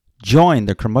Join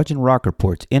the Curmudgeon Rock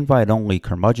Report's invite-only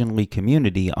curmudgeonly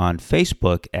community on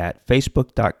Facebook at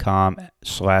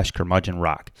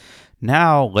facebook.com/curmudgeonrock.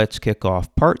 Now let's kick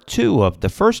off part 2 of the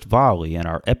first volley in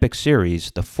our epic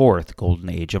series, The Fourth Golden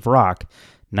Age of Rock,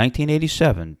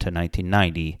 1987 to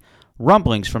 1990,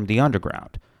 Rumblings from the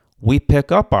Underground. We pick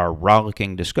up our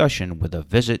rollicking discussion with a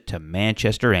visit to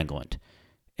Manchester, England.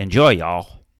 Enjoy,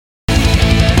 y'all.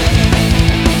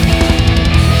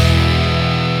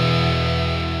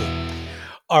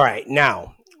 All right,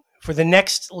 now, for the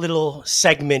next little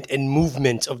segment and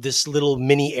movement of this little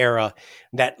mini era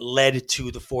that led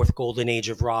to the fourth golden age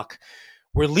of rock,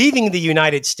 we're leaving the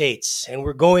United States and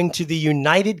we're going to the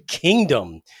United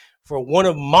Kingdom for one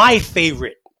of my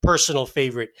personal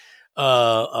favorite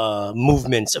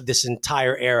movements of this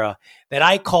entire era that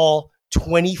I call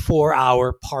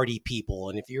 24-hour party people.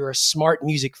 And if you're a smart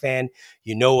music fan,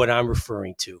 you know what I'm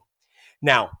referring to.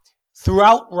 Now,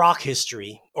 throughout rock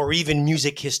history, or even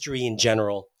music history in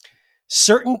general,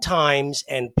 certain times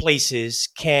and places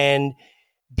can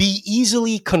be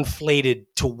easily conflated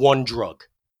to one drug.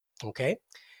 Okay?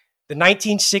 The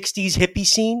 1960s hippie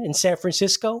scene in San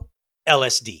Francisco,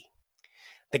 LSD.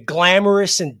 The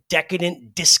glamorous and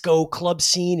decadent disco club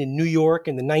scene in New York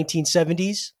in the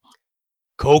 1970s,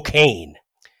 cocaine.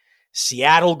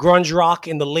 Seattle grunge rock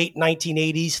in the late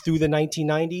 1980s through the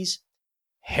 1990s,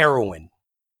 heroin.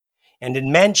 And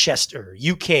in Manchester,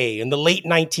 UK, in the late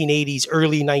 1980s,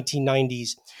 early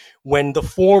 1990s, when the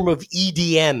form of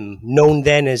EDM, known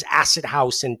then as acid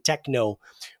house and techno,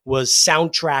 was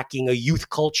soundtracking a youth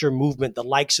culture movement, the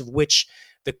likes of which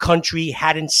the country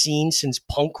hadn't seen since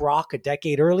punk rock a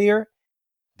decade earlier,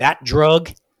 that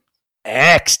drug,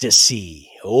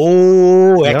 ecstasy.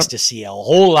 Oh, Yep. ecstasy, a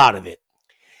whole lot of it.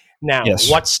 Now, Yes.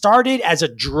 what started as a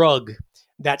drug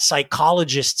that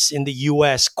psychologists in the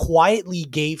U.S. quietly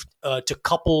gave to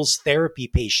couples therapy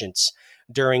patients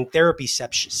during therapy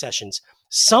sessions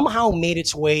somehow made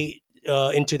its way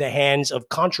into the hands of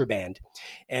contraband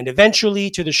and eventually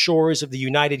to the shores of the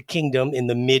United Kingdom in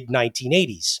the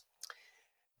mid-1980s.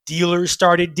 Dealers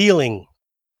started dealing.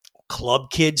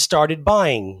 Club kids started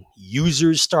buying.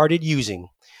 Users started using.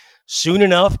 Soon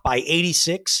enough, by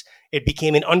 86, it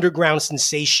became an underground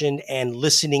sensation and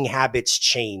listening habits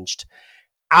changed.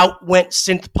 Out went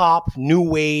synth pop, new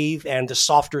wave, and the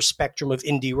softer spectrum of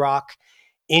indie rock.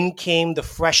 In came the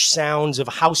fresh sounds of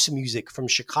house music from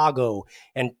Chicago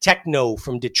and techno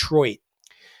from Detroit.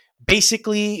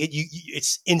 Basically,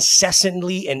 it's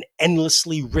incessantly and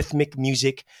endlessly rhythmic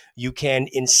music you can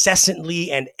incessantly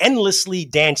and endlessly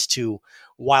dance to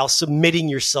while submitting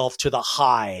yourself to the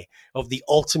high of the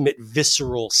ultimate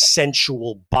visceral,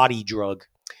 sensual body drug.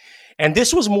 And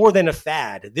this was more than a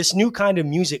fad. This new kind of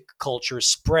music culture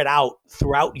spread out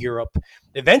throughout Europe,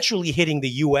 eventually hitting the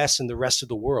US and the rest of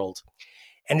the world.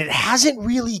 And it hasn't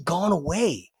really gone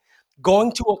away.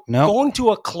 Going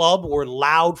to a club where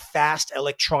loud, fast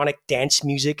electronic dance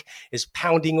music is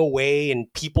pounding away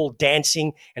and people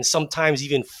dancing and sometimes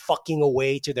even fucking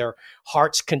away to their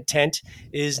heart's content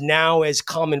is now as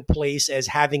commonplace as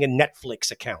having a Netflix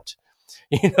account.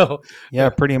 Yeah,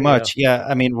 pretty much. Yeah,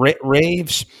 I mean,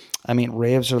 raves. I mean,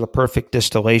 raves are the perfect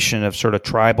distillation of sort of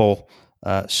tribal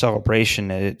celebration.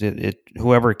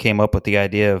 Whoever came up with the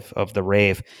idea of the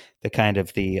rave, the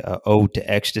ode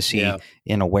to ecstasy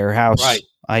in a warehouse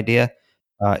idea,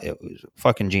 it was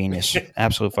fucking genius.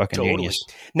 Absolute fucking Totally. genius.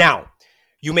 Now,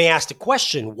 you may ask the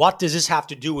question, what does this have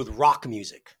to do with rock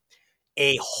music?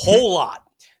 A whole lot,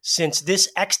 since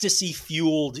this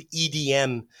ecstasy-fueled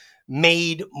EDM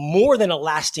made more than a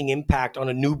lasting impact on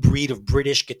a new breed of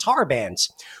British guitar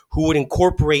bands who would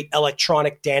incorporate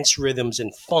electronic dance rhythms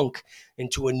and funk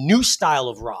into a new style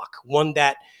of rock, one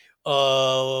that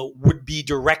would be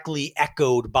directly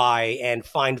echoed by and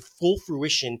find full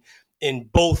fruition in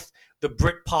both the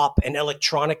Britpop and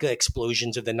electronica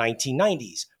explosions of the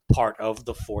 1990s, part of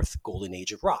the fourth golden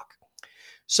age of rock.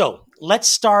 So let's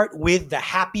start with the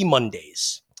Happy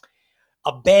Mondays.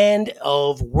 A band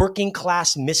of working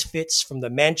class misfits from the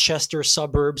Manchester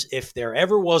suburbs, if there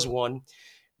ever was one.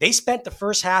 They spent the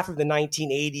first half of the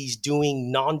 1980s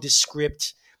doing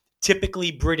nondescript,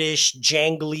 typically British,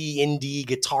 jangly indie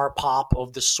guitar pop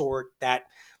of the sort that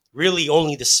really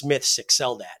only the Smiths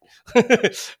excelled at.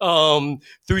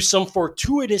 Through some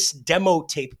fortuitous demo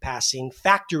tape passing,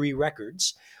 Factory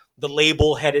Records, the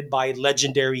label headed by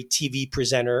legendary TV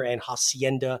presenter and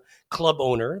Hacienda club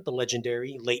owner, the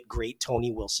legendary late great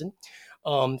Tony Wilson,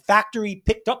 Factory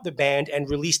picked up the band and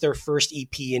released their first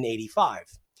EP in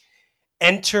 '85.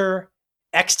 Enter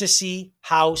ecstasy,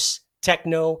 house,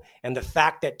 techno, and the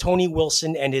fact that Tony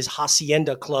Wilson and his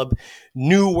Hacienda Club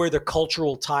knew where the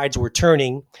cultural tides were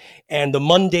turning, and the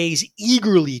Mondays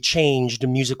eagerly changed the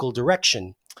musical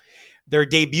direction. Their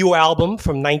debut album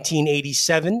from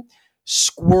 1987,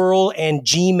 Squirrel and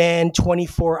G Man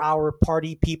 24-Hour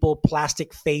Party People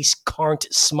Plastic Face Can't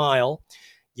Smile.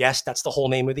 Yes, that's the whole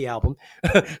name of the album.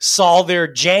 Saw their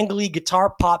jangly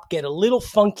guitar pop get a little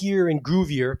funkier and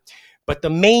groovier, but the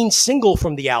main single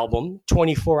from the album,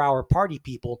 24-Hour Party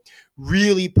People,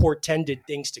 really portended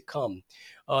things to come.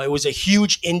 It was a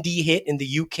huge indie hit in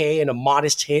the UK and a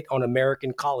modest hit on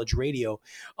American college radio.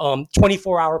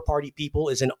 24-Hour Party People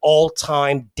is an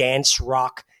all-time dance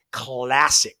rock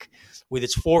classic with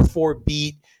its 4/4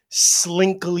 beat,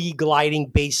 slinkily gliding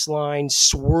bass line,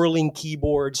 swirling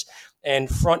keyboards, and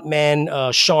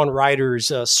frontman Sean Ryder's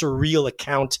surreal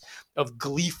account of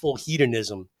gleeful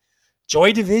hedonism.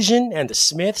 Joy Division and the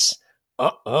Smiths,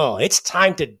 it's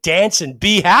time to dance and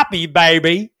be happy,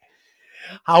 baby.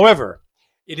 However,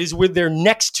 it is with their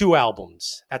next two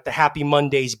albums that the Happy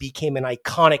Mondays became an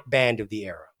iconic band of the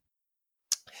era.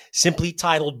 Simply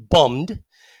titled Bummed,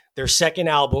 their second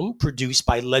album, produced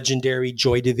by legendary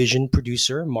Joy Division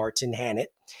producer Martin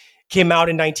Hannett, came out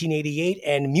in 1988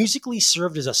 and musically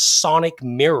served as a sonic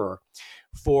mirror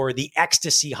for the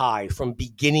ecstasy high from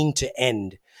beginning to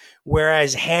end.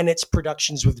 Whereas Hannett's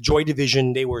productions with Joy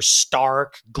Division, they were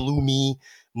stark, gloomy,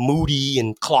 moody,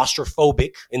 and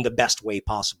claustrophobic in the best way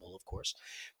possible, of course.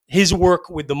 His work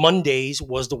with the Mondays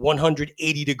was the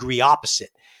 180-degree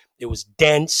opposite. It was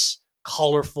dense,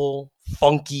 colorful,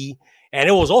 funky, and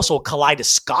it was also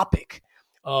kaleidoscopic.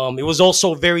 It was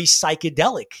also very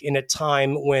psychedelic in a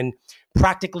time when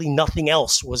practically nothing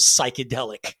else was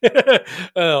psychedelic,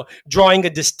 drawing a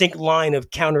distinct line of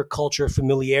counterculture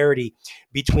familiarity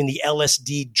between the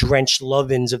LSD-drenched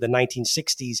love-ins of the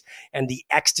 1960s and the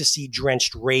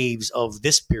ecstasy-drenched raves of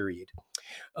this period.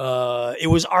 It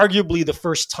was arguably the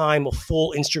first time a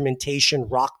full instrumentation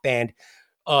rock band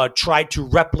tried to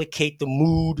replicate the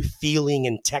mood, feeling,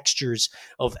 and textures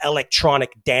of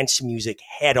electronic dance music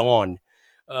head on.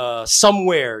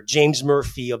 Somewhere James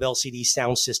Murphy of LCD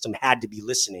Sound System had to be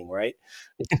listening, right?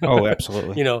 Oh,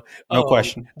 absolutely. No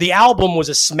question. The album was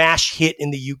a smash hit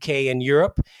in the UK and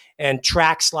Europe, and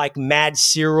tracks like Mad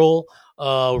Cyril,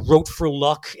 Wrote for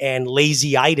Luck, and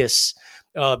Lazy Itis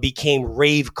became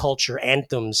rave culture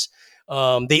anthems.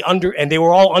 They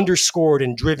were all underscored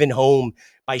and driven home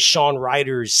by Sean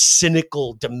Ryder's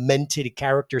cynical, demented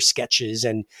character sketches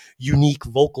and unique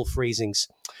vocal phrasings.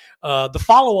 The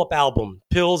follow-up album,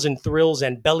 Pills and Thrills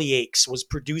and Bellyaches, was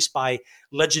produced by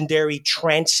legendary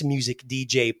trance music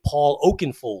DJ Paul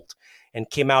Oakenfold and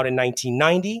came out in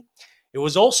 1990. It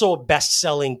was also a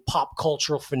best-selling pop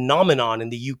cultural phenomenon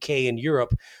in the UK and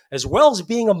Europe, as well as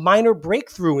being a minor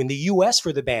breakthrough in the US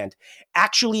for the band,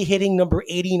 actually hitting number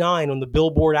 89 on the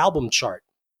Billboard album chart.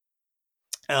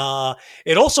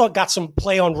 It also got some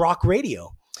play on rock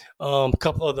radio. A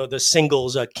couple of the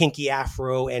singles, Kinky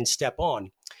Afro and Step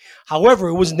On. However,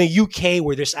 it was in the UK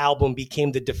where this album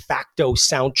became the de facto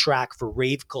soundtrack for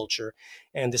rave culture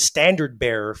and the standard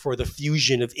bearer for the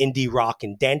fusion of indie rock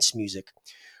and dance music.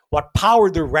 What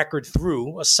powered the record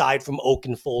through, aside from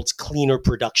Oakenfold's cleaner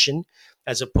production,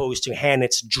 as opposed to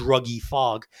Hannett's druggy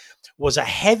fog, was a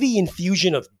heavy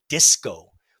infusion of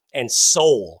disco and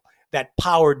soul that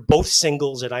powered both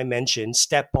singles that I mentioned,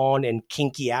 Step On and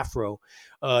Kinky Afro,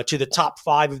 to the top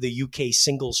 5 of the UK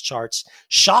singles charts.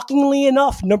 Shockingly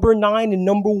enough, number 9 and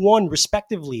number 1,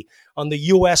 respectively, on the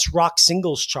US rock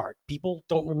singles chart. People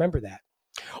don't remember that.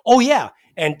 Oh, yeah.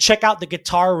 And check out the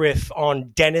guitar riff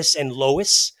on Dennis and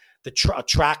Lois, the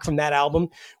track from that album,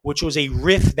 which was a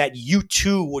riff that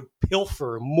U2 would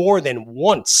pilfer more than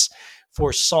once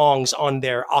for songs on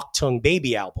their Octung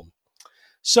Baby album.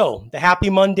 So, the Happy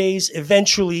Mondays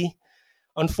eventually,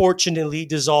 unfortunately,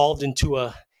 dissolved into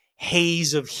a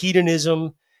haze of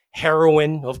hedonism,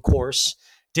 heroin, of course,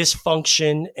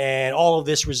 dysfunction, and all of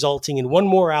this resulting in one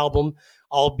more album,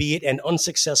 albeit an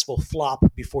unsuccessful flop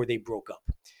before they broke up.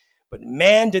 But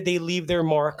man, did they leave their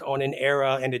mark on an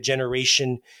era and a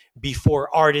generation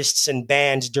before artists and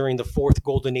bands during the fourth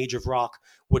golden age of rock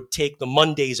would take the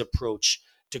Mondays approach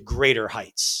to greater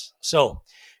heights. So,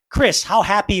 Chris, how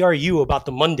happy are you about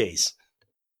the Mondays?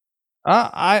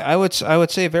 I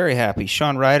would say very happy.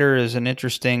 Sean Ryder is an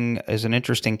interesting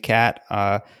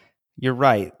cat. You're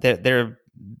right. They're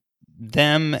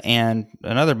them and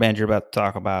another band you're about to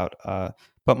talk about,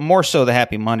 but more so the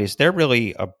Happy Mondays. They're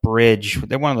really a bridge.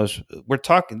 They're one of those. We're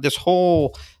talking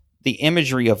the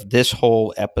imagery of this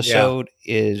whole episode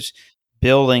is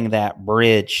building that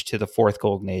bridge to the fourth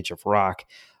golden age of rock.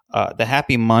 the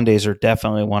Happy Mondays are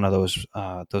definitely one of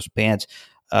those bands.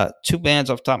 Two bands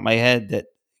off the top of my head that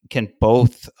can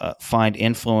both find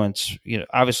influence,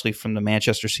 obviously from the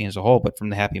Manchester scene as a whole, but from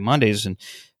the Happy Mondays, and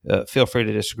feel free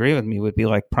to disagree with me, would be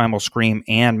like Primal Scream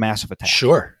and Massive Attack.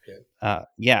 Sure.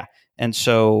 Yeah. And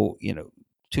so,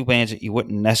 two bands that you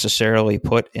wouldn't necessarily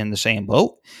put in the same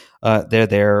boat.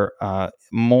 They're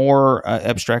more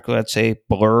abstractly, I'd say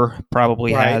Blur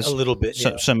probably Right, a has little bit,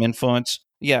 yeah. some influence.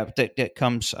 Yeah, that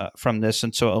comes from this.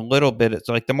 And so a little bit, it's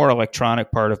like the more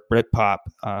electronic part of Britpop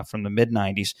from the mid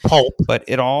 90s. Pulp. But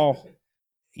it all,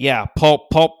 yeah,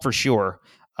 pulp for sure,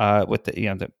 with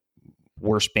the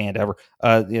worst band ever.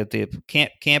 The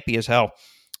campy as hell.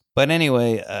 But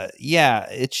anyway, yeah,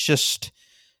 it's just,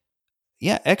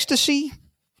 yeah, Ecstasy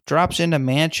drops into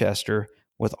Manchester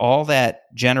with all that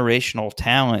generational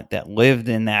talent that lived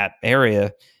in that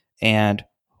area, and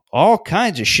all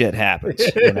kinds of shit happens.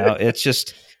 It's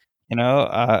just,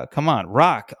 come on,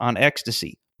 rock on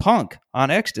Ecstasy, punk on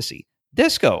Ecstasy,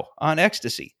 disco on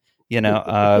Ecstasy,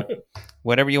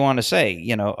 whatever you want to say,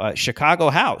 Chicago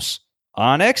house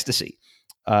on Ecstasy.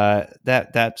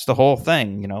 That's the whole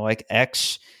thing, like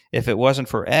X. If it wasn't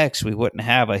for X, we wouldn't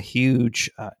have a huge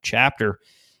chapter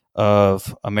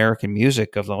of American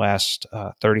music of the last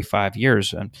 35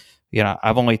 years. And,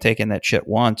 I've only taken that shit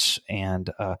once. And,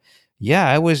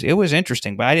 yeah, it was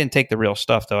interesting, but I didn't take the real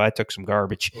stuff though. I took some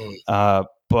garbage.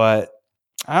 But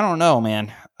I don't know,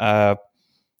 man.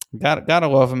 Gotta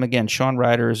love him again. Sean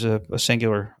Ryder is a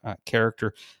singular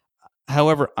character.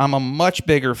 However, I'm a much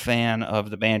bigger fan of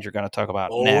the band you're going to talk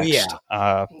about next.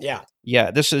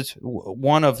 Yeah. This is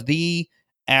one of the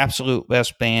absolute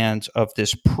best bands of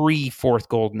this pre-Fourth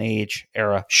Golden Age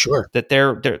era. Sure. That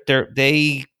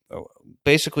they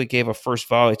basically gave a first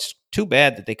volley. It's too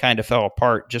bad that they kind of fell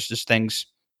apart just as things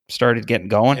started getting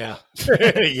going. Yeah.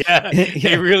 Yeah,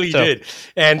 they really did.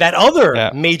 And that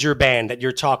other major band that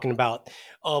you're talking about,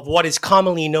 of what is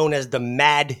commonly known as the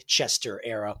Manchester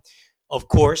era, of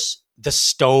course, the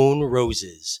Stone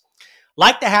Roses.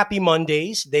 Like the Happy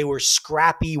Mondays, they were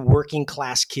scrappy working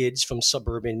class kids from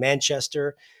suburban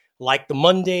Manchester. Like the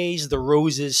Mondays, the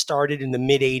Roses started in the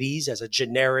mid 80s as a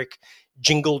generic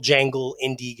jingle jangle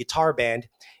indie guitar band.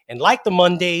 And like the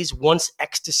Mondays, once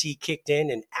ecstasy kicked in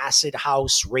and acid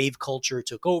house rave culture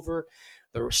took over,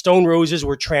 the Stone Roses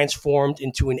were transformed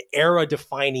into an era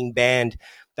defining band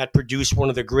that produced one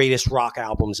of the greatest rock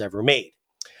albums ever made.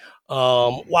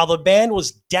 While the band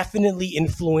was definitely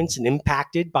influenced and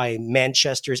impacted by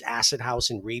Manchester's acid house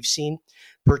and rave scene,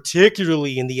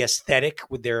 particularly in the aesthetic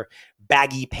with their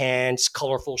baggy pants,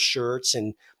 colorful shirts,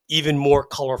 and even more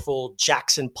colorful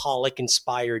Jackson Pollock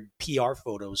inspired PR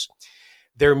photos,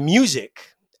 their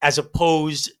music, as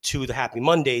opposed to the Happy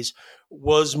Mondays,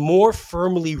 was more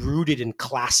firmly rooted in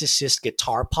classicist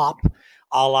guitar pop,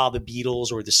 a la the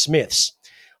Beatles or the Smiths.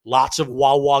 Lots of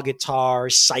wah-wah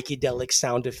guitars, psychedelic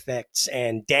sound effects,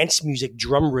 and dance music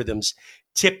drum rhythms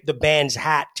tipped the band's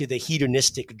hat to the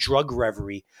hedonistic drug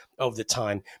reverie of the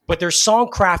time. But their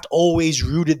songcraft always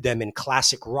rooted them in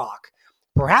classic rock.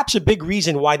 Perhaps a big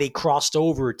reason why they crossed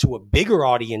over to a bigger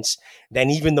audience than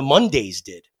even the Mondays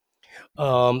did.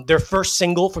 Their first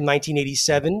single from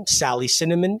 1987, Sally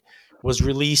Cinnamon, was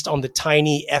released on the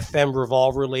tiny FM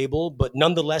Revolver label, but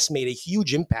nonetheless made a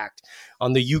huge impact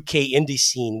on the UK indie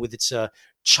scene with its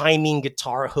chiming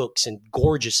guitar hooks and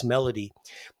gorgeous melody.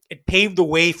 It paved the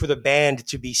way for the band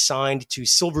to be signed to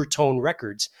Silvertone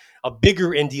Records, a bigger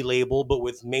indie label but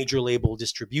with major label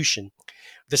distribution.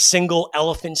 The single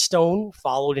Elephant Stone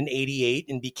followed in '88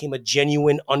 and became a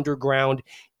genuine underground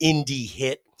indie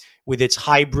hit with its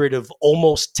hybrid of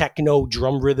almost techno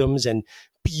drum rhythms and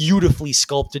beautifully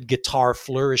sculpted guitar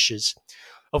flourishes.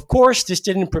 Of course, this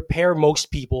didn't prepare most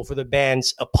people for the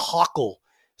band's epochal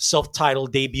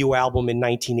self-titled debut album in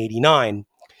 1989.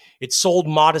 It sold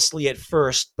modestly at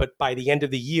first, but by the end of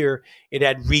the year, it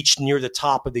had reached near the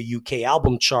top of the UK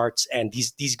album charts, and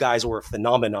these guys were a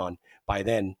phenomenon by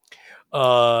then.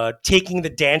 Taking the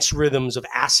dance rhythms of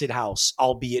acid house,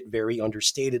 albeit very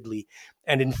understatedly,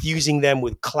 and infusing them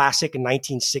with classic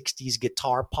 1960s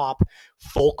guitar pop,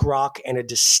 folk rock, and a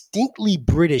distinctly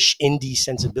British indie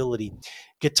sensibility.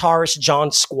 Guitarist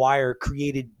John Squire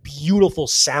created beautiful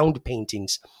sound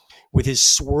paintings with his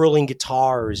swirling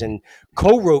guitars and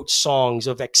co-wrote songs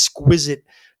of exquisite,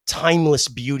 timeless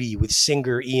beauty with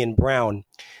singer Ian Brown.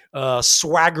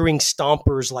 Swaggering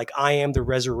stompers like I Am the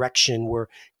Resurrection were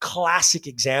classic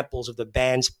examples of the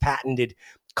band's patented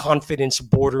confidence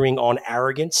bordering on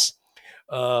arrogance.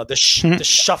 The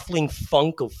shuffling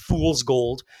funk of Fool's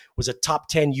Gold was a top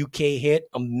 10 UK hit,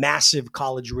 a massive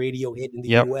college radio hit in the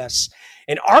Yep. US,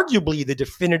 and arguably the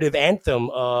definitive anthem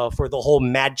for the whole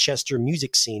Manchester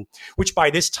music scene, which by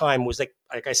this time was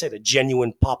like I said, a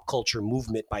genuine pop culture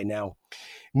movement by now.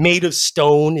 Made of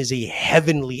Stone is a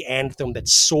heavenly anthem that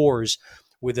soars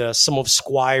with some of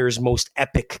Squire's most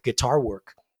epic guitar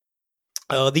work.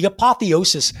 The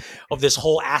apotheosis of this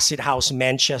whole acid house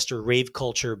Manchester rave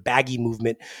culture baggy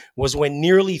movement was when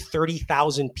nearly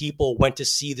 30,000 people went to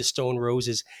see the Stone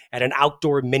Roses at an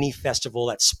outdoor mini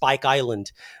festival at Spike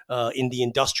Island in the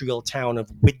industrial town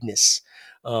of Widnes.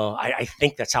 I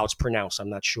think that's how it's pronounced. I'm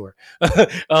not sure.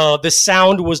 The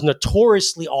sound was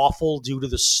notoriously awful due to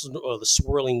the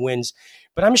swirling winds,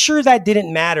 but I'm sure that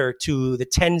didn't matter to the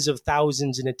tens of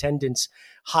thousands in attendance,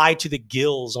 high to the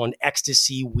gills on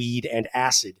ecstasy, weed, and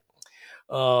acid.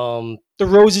 The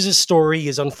Roses' story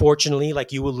is unfortunately,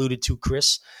 like you alluded to,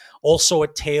 Chris, also a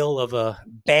tale of a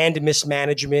band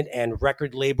mismanagement and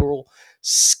record label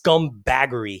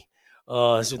scumbaggery.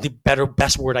 Is the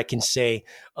best word I can say.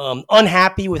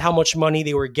 Unhappy with how much money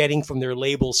they were getting from their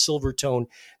label Silvertone,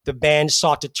 the band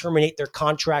sought to terminate their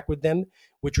contract with them,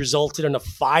 which resulted in a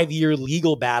 5-year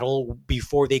legal battle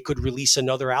before they could release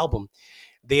another album.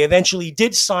 They eventually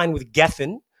did sign with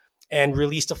Geffen and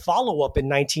released a follow-up in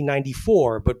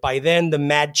 1994, but by then the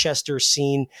Manchester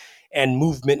scene and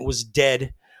movement was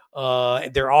dead.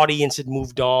 Their audience had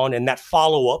moved on, and that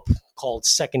follow-up, called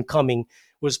Second Coming,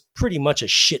 was pretty much a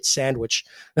shit sandwich.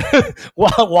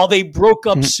 while they broke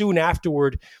up soon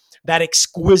afterward, that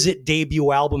exquisite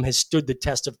debut album has stood the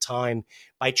test of time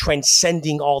by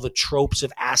transcending all the tropes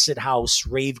of acid house,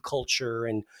 rave culture,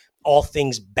 and all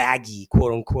things baggy,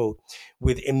 quote unquote,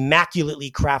 with immaculately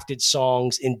crafted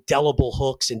songs, indelible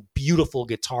hooks, and beautiful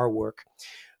guitar work.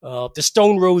 The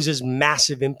Stone Roses'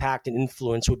 massive impact and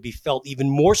influence would be felt even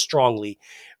more strongly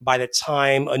by the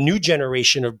time a new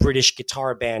generation of British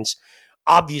guitar bands,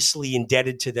 obviously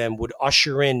indebted to them, would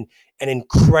usher in an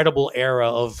incredible era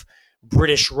of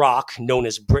British rock known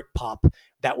as Britpop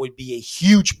that would be a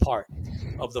huge part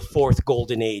of the fourth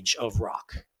golden age of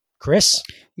rock. Chris?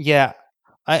 Yeah,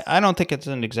 I don't think it's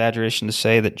an exaggeration to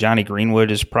say that Johnny Greenwood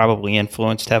is probably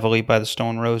influenced heavily by the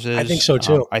Stone I think Roses. so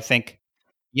too. I think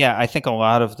a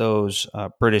lot of those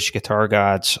British guitar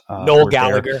gods Noel were there.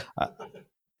 Gallagher.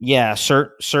 Yeah,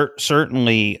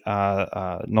 certainly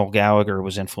Noel Gallagher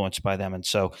was influenced by them, and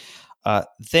so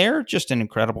they're just an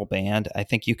incredible band. I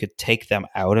think you could take them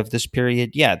out of this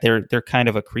period. Yeah, they're kind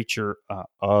of a creature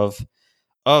of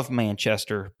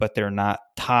Manchester, but they're not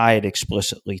tied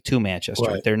explicitly to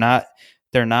Manchester. Right.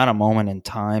 They're not a moment in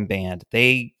time band.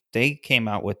 They came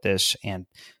out with this, and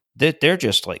they're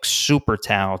just like super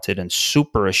talented and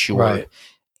super assured. Right.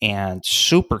 And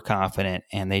super confident,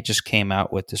 and they just came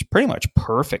out with this pretty much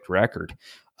perfect record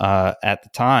at the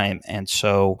time. And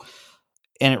so,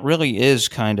 and it really is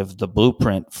kind of the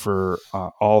blueprint for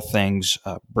all things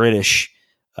British,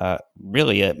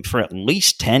 really for at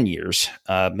least 10 years,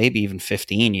 maybe even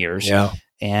 15 years. Yeah.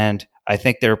 And I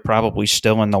think they're probably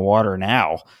still in the water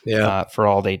now for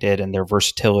all they did and their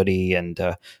versatility and,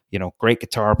 great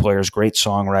guitar players, great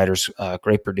songwriters,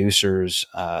 great producers,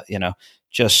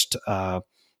 just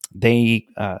they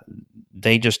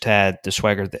just had the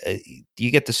swagger.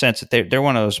 You get the sense that they're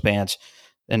one of those bands,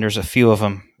 and there's a few of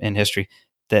them in history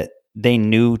that they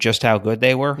knew just how good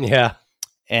they were. Yeah.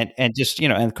 And just,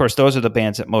 and of course those are the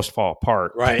bands that most fall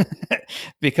apart. Right.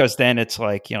 Because then it's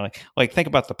like, like think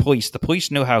about the Police. The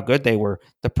Police knew how good they were.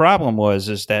 The problem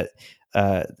is that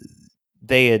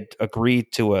they had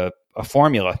agreed to a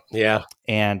formula. Yeah.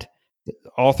 And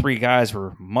all three guys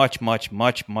were much, much,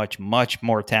 much, much, much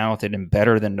more talented and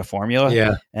better than the formula.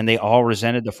 Yeah. And they all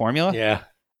resented the formula. Yeah.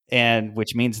 And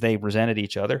which means they resented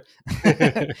each other.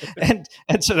 and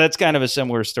so that's kind of a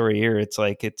similar story here. It's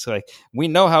like we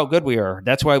know how good we are.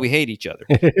 That's why we hate each other.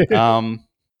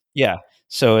 Yeah.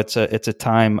 So it's a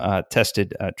time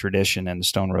tested tradition, and the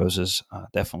Stone Roses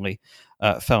definitely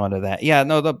fell into that. Yeah.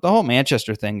 No, the whole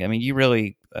Manchester thing. I mean, you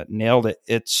really nailed it.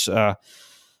 It's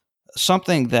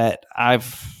something that I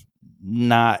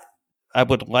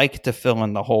would like to fill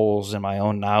in the holes in my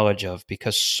own knowledge of,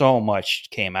 because so much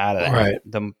came out of that. Right.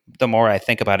 The more I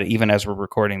think about it, even as we're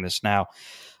recording this now,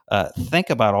 think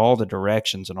about all the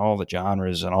directions and all the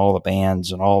genres and all the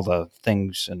bands and all the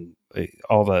things and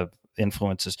all the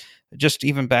influences, just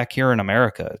even back here in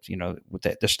America, with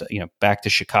that, just, back to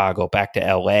Chicago, back to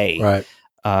LA. Right.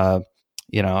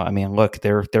 I mean, look,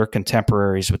 they're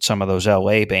contemporaries with some of those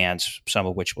LA bands, some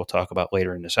of which we'll talk about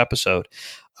later in this episode.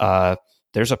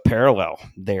 There's a parallel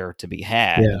there to be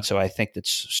had. Yeah. And so I think that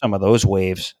some of those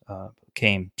waves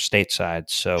came stateside.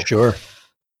 So sure.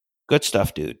 Good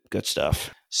stuff, dude. Good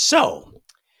stuff. So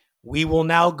we will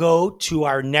now go to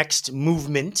our next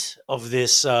movement of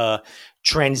this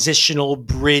transitional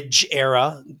bridge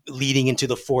era leading into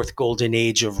the fourth golden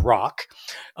age of rock.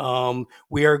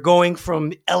 We are going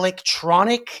from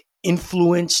electronic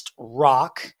influenced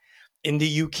rock in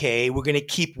the UK. We're going to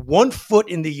keep 1 foot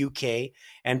in the UK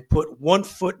and put 1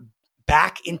 foot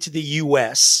back into the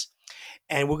US.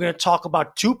 And we're going to talk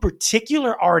about two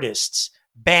particular artists,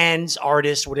 bands,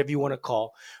 artists, whatever you want to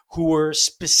call, who were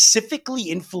specifically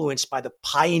influenced by the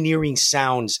pioneering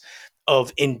sounds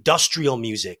of industrial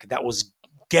music that was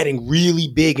getting really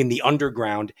big in the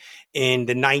underground in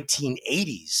the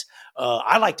 1980s.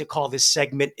 I like to call this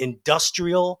segment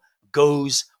Industrial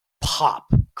Goes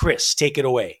Pop. Chris, take it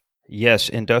away. Yes,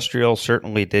 industrial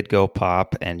certainly did go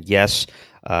pop, and yes,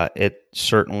 it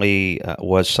certainly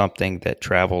was something that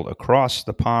traveled across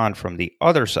the pond from the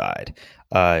other side.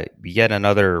 Yet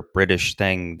another British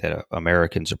thing that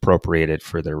Americans appropriated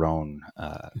for their own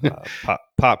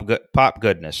pop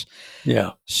goodness.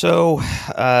 Yeah. So,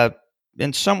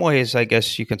 in some ways, I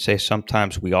guess you can say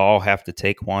sometimes we all have to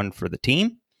take one for the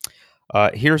team.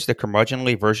 Here's the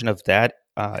curmudgeonly version of that.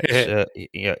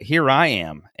 Here I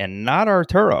am, and not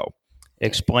Arturo,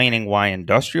 explaining why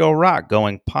industrial rock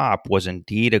going pop was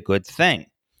indeed a good thing.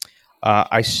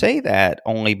 I say that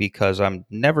only because I've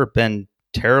never been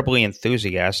terribly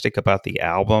enthusiastic about the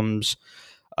albums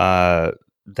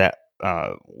that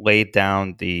laid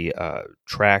down the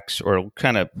tracks, or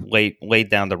kind of laid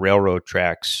down the railroad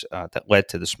tracks that led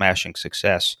to the smashing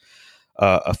success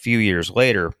a few years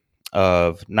later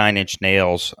of Nine Inch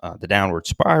Nails, The Downward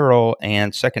Spiral,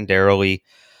 and secondarily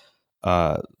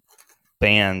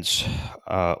bands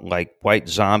like White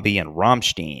Zombie and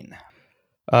Rammstein.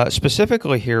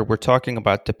 Specifically here, we're talking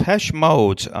about Depeche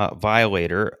Mode's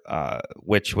Violator,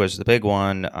 which was the big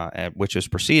one, and which was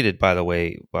preceded, by the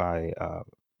way, by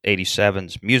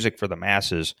 87's Music for the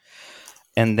Masses.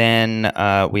 And then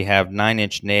we have Nine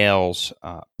Inch Nails'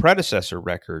 predecessor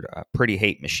record, Pretty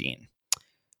Hate Machine.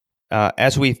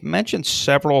 As we've mentioned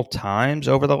several times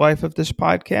over the life of this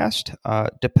podcast,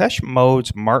 Depeche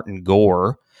Mode's Martin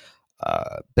Gore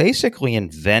basically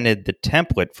invented the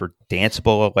template for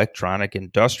danceable electronic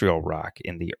industrial rock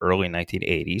in the early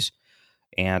 1980s,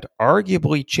 and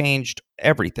arguably changed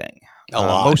everything. A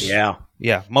lot, yeah.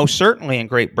 Yeah, most certainly in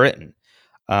Great Britain,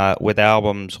 with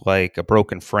albums like A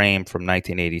Broken Frame from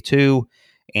 1982,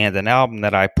 and an album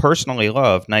that I personally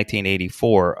love,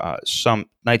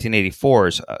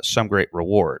 1984's Some Great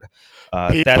Reward.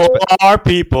 People are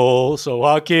people, so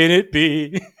how can it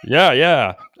be?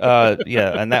 Yeah,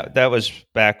 and that was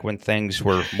back when things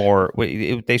were more.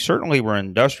 They certainly were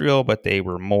industrial, but they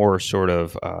were more sort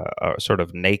of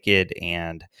naked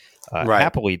and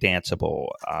happily danceable.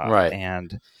 Right.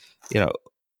 And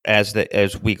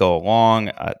as we go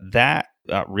along, that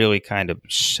really kind of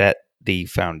set the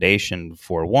foundation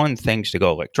for things to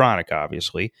go electronic,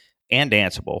 obviously, and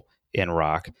danceable in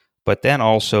rock, but then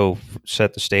also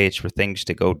set the stage for things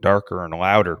to go darker and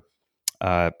louder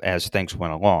as things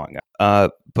went along.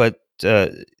 But I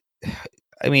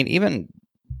mean,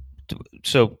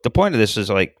 so the point of this is,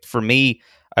 like, for me,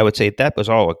 I would say that was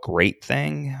all a great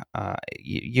thing.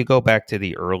 You go back to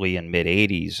the early and mid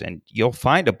 80s, and you'll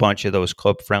find a bunch of those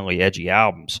club-friendly, edgy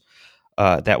albums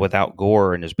that without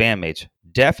Gore and his bandmates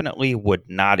definitely would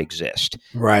not exist.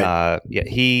 Right.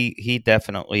 He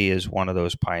definitely is one of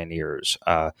those pioneers.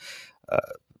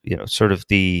 Sort of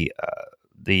the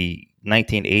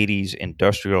 1980s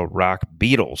industrial rock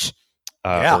Beatles.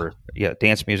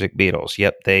 Dance music Beatles.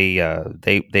 Yep,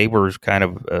 they were kind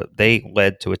of they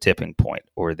led to a tipping point,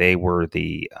 or they were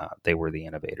the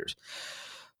innovators.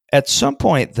 At some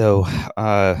point, though,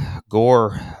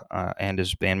 Gore and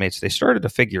his bandmates, they started to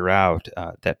figure out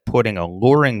that putting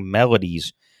alluring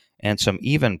melodies and some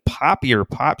even poppier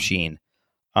pop sheen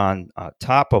on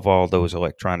top of all those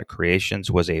electronic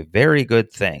creations was a very good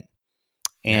thing.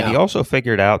 And he also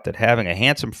figured out that having a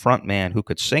handsome frontman who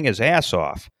could sing his ass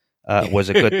off was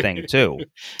a good thing too.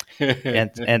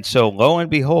 And so, lo and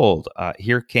behold,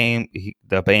 here came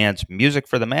the band's Music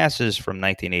for the Masses from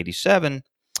 1987,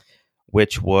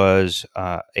 which was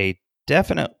a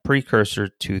definite precursor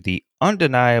to the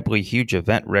undeniably huge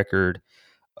event record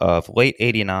of late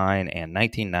 89 and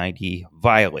 1990,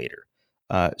 Violator.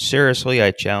 Seriously,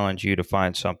 I challenge you to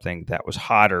find something that was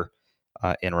hotter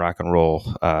in rock and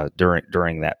roll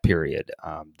during that period.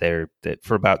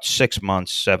 For about 6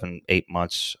 months, 7-8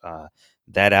 months,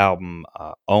 that album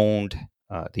owned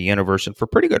the universe, and for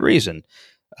pretty good reason,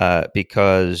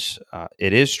 because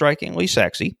it is strikingly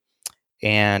sexy,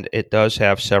 and it does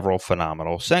have several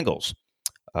phenomenal singles.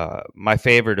 My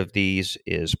favorite of these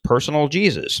is Personal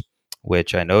Jesus,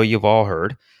 which I know you've all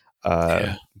heard. Uh,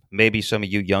 Yeah. Maybe some of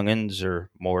you youngins are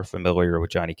more familiar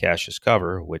with Johnny Cash's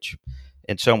cover, which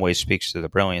in some ways speaks to the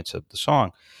brilliance of the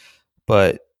song.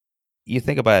 But you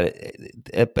think about it,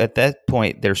 at that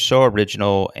point, they're so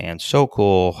original and so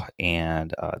cool.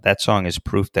 And that song is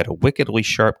proof that a wickedly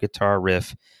sharp guitar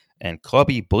riff and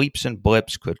clubby bleeps and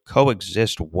blips could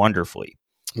coexist wonderfully.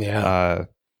 Yeah. Uh,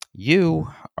 you,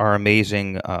 our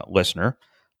amazing listener,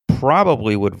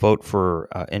 probably would vote for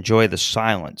Enjoy the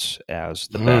Silence as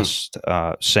the Mm. best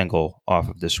single off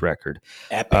of this record.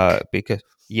 Epic. Because,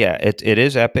 yeah, it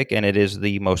is epic and it is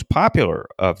the most popular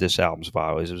of this album's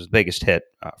volumes. It was the biggest hit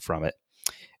from it.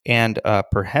 And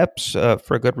perhaps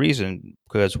for a good reason,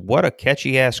 because what a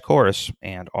catchy ass chorus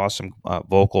and awesome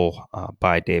vocal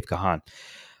by Dave Gahan.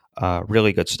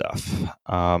 Really good stuff.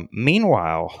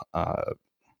 Meanwhile,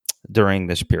 during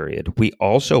this period, we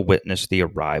also witnessed the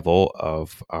arrival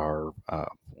of our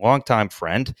longtime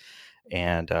friend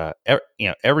and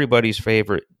everybody's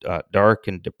favorite dark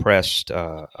and depressed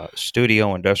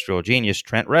studio industrial genius,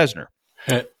 Trent Reznor.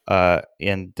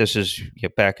 And this is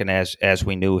back in as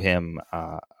we knew him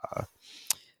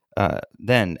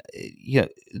then.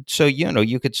 So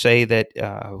you could say that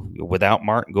without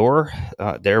Martin Gore,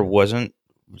 there wouldn't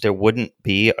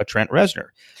be a Trent Reznor.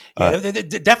 Yeah,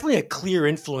 definitely a clear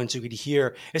influence you could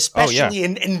hear, Oh yeah. especially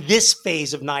in this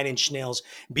phase of Nine Inch Nails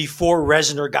before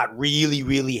Reznor got really,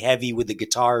 really heavy with the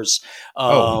guitars.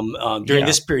 Oh During yeah.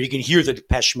 this period, you can hear the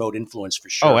Depeche Mode influence for Oh,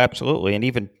 sure. absolutely. And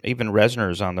even Reznor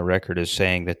is on the record as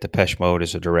saying that Depeche Mode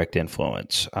is a direct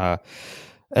influence.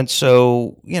 And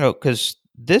so because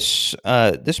this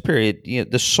period,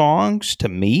 the songs to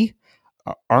me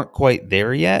aren't quite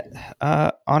there yet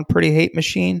on Pretty Hate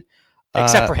Machine.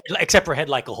 Except Uh, for Head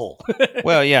Like a Hole.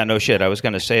 well, yeah, no shit. I was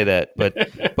going to say that,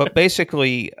 but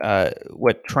basically,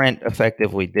 what Trent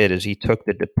effectively did is he took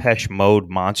the Depeche Mode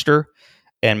monster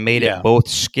and made it Yeah, both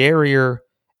scarier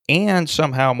and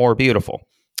somehow more beautiful.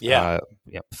 yeah,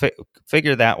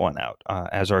 Figure that one out.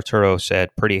 As Arturo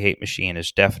said, Pretty Hate Machine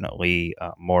is definitely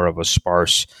more of a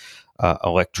sparse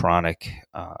electronic,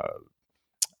 uh,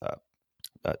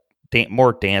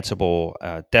 more danceable,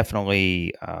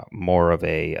 definitely more of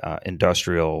a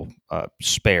industrial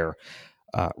spare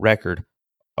record.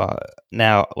 Uh,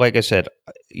 Now, like I said,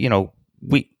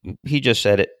 we he just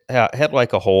said it. Head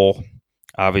Like a Hole,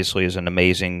 obviously, is an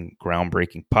amazing,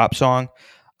 groundbreaking pop song.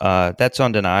 That's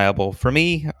undeniable. For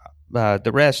me,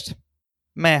 the rest,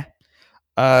 meh.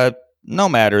 Uh, no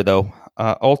matter though.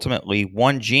 Ultimately,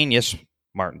 one genius,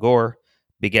 Martin Gore,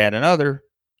 begat another,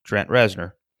 Trent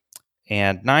Reznor.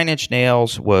 And Nine Inch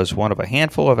Nails was one of a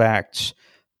handful of acts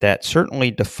that certainly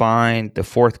defined the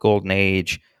fourth golden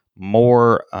age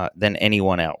more than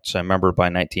anyone else. I remember by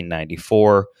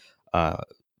 1994, uh,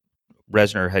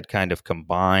 Reznor had kind of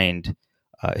combined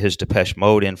his Depeche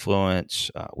Mode influence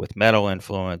with metal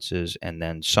influences, and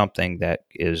then something that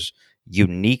is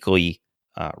uniquely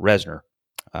Reznor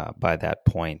by that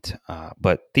point.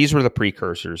 But these were the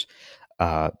precursors.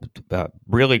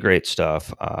 Really great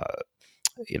stuff.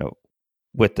 You know,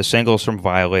 with the singles from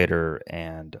Violator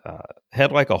and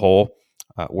Head Like a Hole,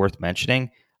 worth mentioning.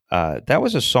 That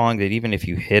was a song that even if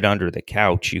you hid under the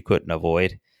couch, you couldn't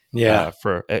avoid. yeah,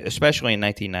 For especially in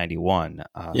 1991.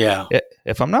 yeah.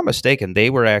 If I'm not mistaken, they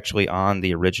were actually on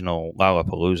the original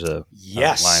Lollapalooza lineup.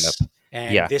 Yes,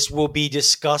 and Yeah, this will be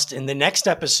discussed in the next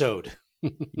episode.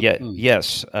 yeah,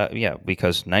 yes, yeah.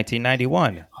 Because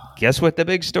 1991. Guess what? The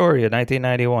big story of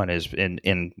 1991 is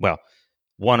in well,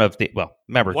 one of the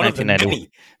remember One of the 1991.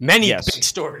 many Yes, big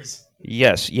stories.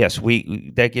 yes.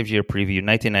 We that gives you a preview.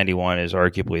 1991 is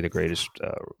arguably the greatest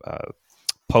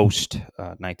post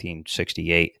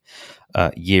 1968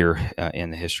 year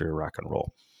in the history of rock and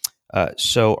roll.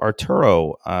 So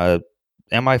Arturo,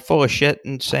 am I full of shit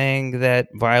in saying that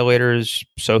Violator is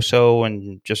so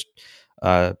and just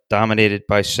dominated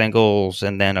by singles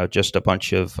and then just a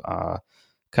bunch of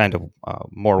kind of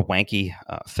more wanky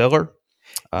filler?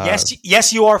 Uh,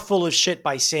 Yes, you are full of shit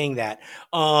by saying that.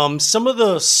 Some of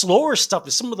the slower stuff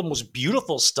is some of the most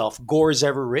beautiful stuff Gore's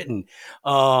ever written.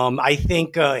 I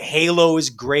think Halo is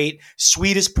great.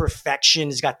 Sweet as Perfection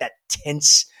has got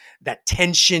that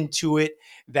tension to it.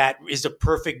 That is a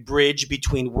perfect bridge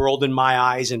between World in My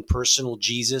Eyes and Personal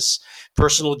Jesus.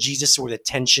 Personal Jesus, where the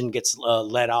tension gets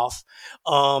let off.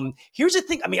 Here's the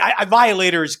thing. I mean,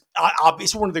 Violator is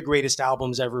it's one of the greatest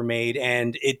albums ever made,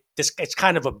 and it's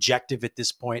kind of objective at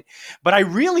this point. But I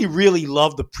really, really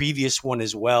love the previous one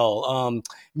as well.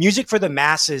 Music for the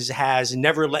Masses has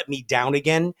Never Let Me Down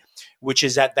Again. which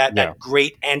is that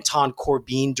great Anton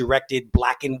Corbijn directed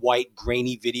black and white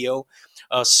grainy video,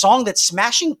 a song that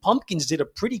Smashing Pumpkins did a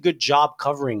pretty good job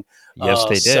covering. Yes,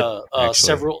 they did.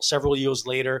 Several years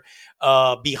later,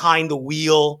 Behind the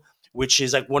Wheel, which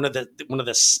is like one of the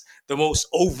most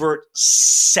overt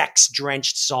sex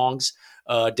drenched songs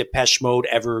Depeche Mode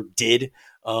ever did.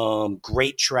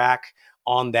 Great track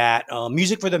on that.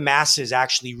 Music for the Masses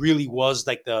actually really was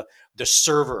like the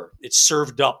server. It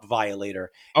served up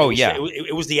Violator.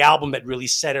 It was the album that really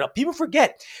set it up. People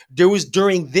forget there was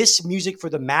during this Music for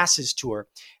the Masses tour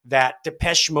that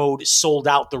Depeche Mode sold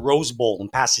out the Rose Bowl in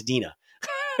Pasadena.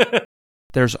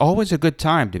 There's always a good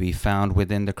time to be found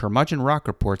within the Curmudgeon Rock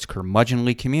Report's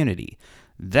Curmudgeonly community.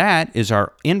 That is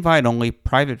our invite-only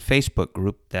private Facebook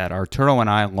group that Arturo and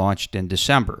I launched in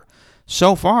December.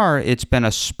 So far, it's been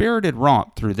a spirited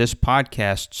romp through this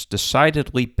podcast's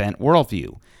decidedly bent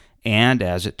worldview, and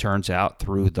as it turns out,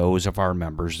 through those of our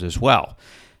members as well.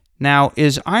 Now,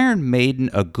 is Iron Maiden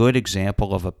a good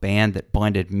example of a band that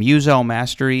blended muso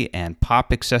mastery and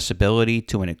pop accessibility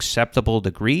to an acceptable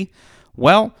degree?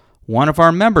 Well, one of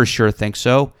our members sure thinks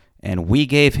so, and we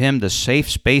gave him the safe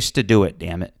space to do it,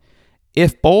 damn it.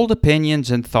 If bold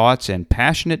opinions and thoughts and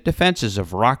passionate defenses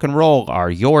of rock and roll are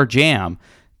your jam,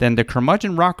 then the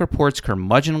Curmudgeon Rock Report's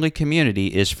Curmudgeonly community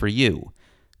is for you.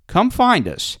 Come find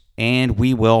us, and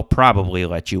we will probably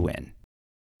let you in.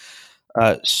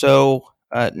 Now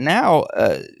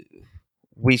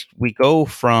we go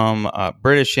from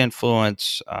British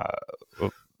influence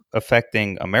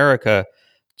affecting America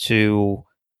to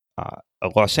a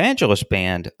Los Angeles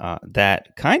band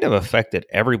that kind of affected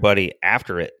everybody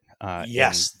after it.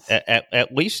 Yes.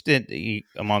 At least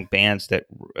among bands that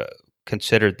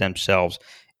considered themselves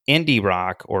indie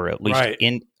rock, or at least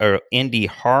indie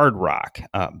hard rock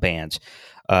bands.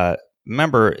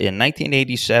 Remember, in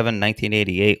 1987,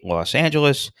 1988, Los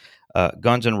Angeles,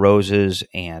 Guns N' Roses,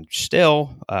 and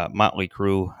still Motley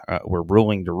Crue were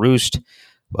ruling the roost.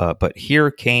 But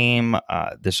here came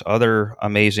this other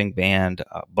amazing band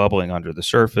bubbling under the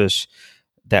surface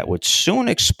that would soon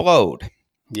explode.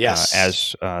 Yes.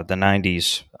 As the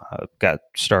 90s got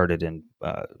started and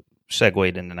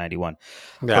segued into 91.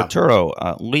 Yeah. Arturo,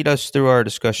 lead us through our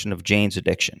discussion of Jane's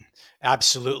Addiction.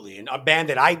 Absolutely. And a band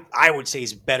that I would say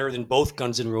is better than both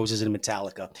Guns N' Roses and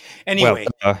Metallica. Anyway,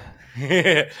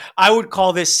 I would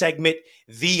call this segment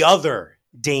The Other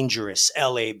Dangerous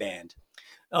LA Band.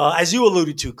 As you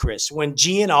alluded to, Chris, when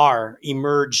GNR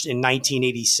emerged in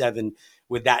 1987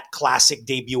 with that classic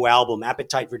debut album,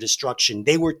 Appetite for Destruction,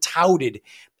 they were touted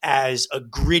as a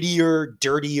grittier,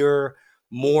 dirtier,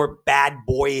 more bad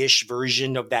boyish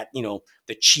version of that,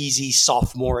 the cheesy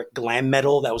sophomoric glam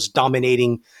metal that was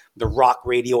dominating the rock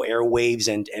radio airwaves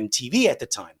and MTV at the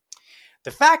time.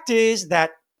 The fact is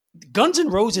that Guns N'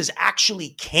 Roses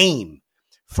actually came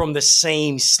from the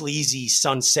same sleazy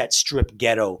Sunset Strip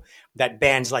ghetto that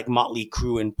bands like Motley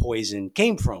Crue and Poison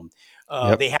came from.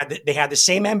 Yep. They had the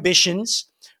same ambitions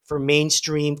for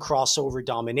mainstream crossover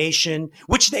domination,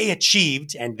 which they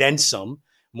achieved, and then some,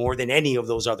 more than any of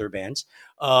those other bands.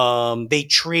 They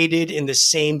traded in the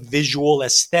same visual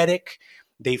aesthetic.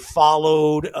 They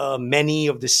followed many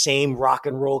of the same rock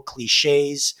and roll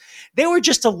cliches. They were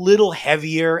just a little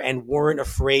heavier and weren't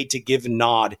afraid to give a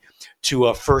nod to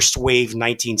a first wave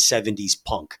 1970s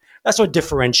punk. That's what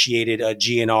differentiated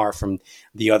GNR from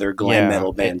the other glam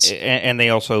metal bands. And they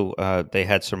also they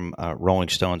had some Rolling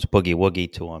Stones boogie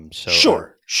woogie to them. So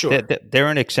sure. They're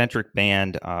an eccentric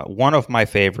band. One of my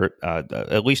favorite,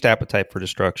 at least Appetite for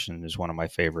Destruction is one of my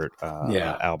favorite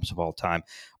albums of all time.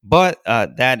 But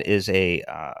that is a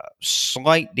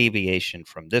slight deviation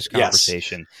from this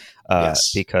conversation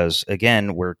because,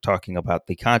 again, we're talking about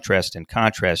the contrast and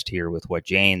contrast here with what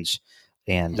Jane's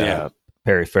and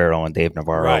Perry Farrell and Dave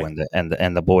Navarro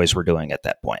and the boys were doing at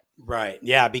that point. Right.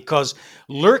 Yeah, because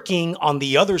lurking on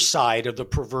the other side of the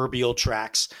proverbial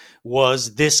tracks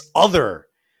was this other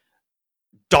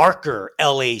darker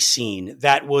LA scene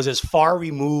that was as far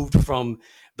removed from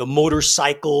the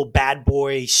motorcycle, bad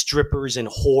boy, strippers, and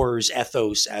whores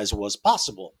ethos as was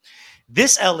possible.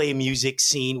 This LA music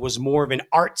scene was more of an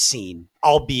art scene,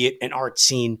 albeit an art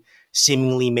scene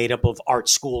seemingly made up of art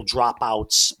school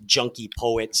dropouts, junkie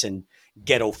poets, and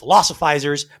ghetto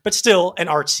philosophizers, but still an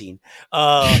art scene.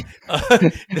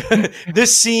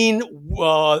 This scene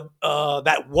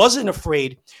that wasn't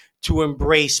afraid to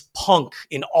embrace punk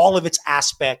in all of its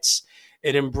aspects.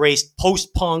 It embraced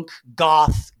post-punk,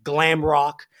 goth, glam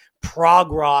rock,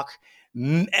 prog rock,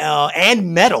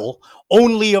 and metal,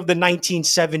 only of the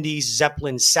 1970s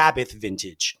Zeppelin Sabbath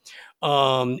vintage.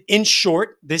 In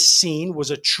short, this scene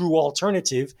was a true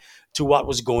alternative to what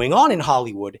was going on in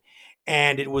Hollywood.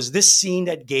 And it was this scene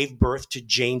that gave birth to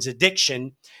Jane's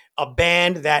Addiction, a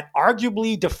band that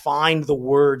arguably defined the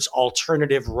words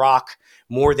alternative rock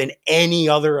more than any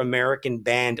other American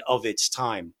band of its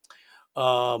time.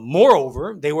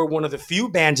 Moreover, they were one of the few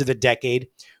bands of the decade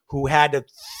who had a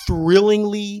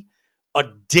thrillingly,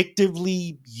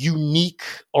 addictively unique,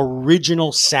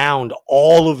 original sound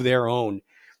all of their own.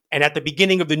 And at the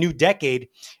beginning of the new decade,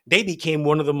 they became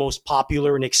one of the most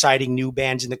popular and exciting new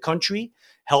bands in the country,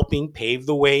 helping pave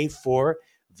the way for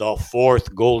the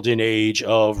fourth golden age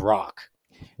of rock.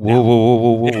 Whoa, Now, whoa,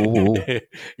 whoa, whoa, whoa, whoa, whoa.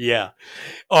 yeah.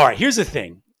 All right, here's the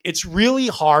thing. It's really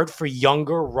hard for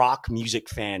younger rock music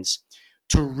fans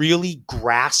to really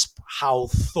grasp how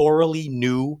thoroughly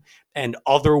new and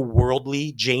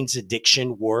otherworldly Jane's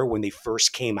Addiction were when they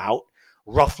first came out,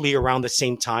 roughly around the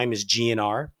same time as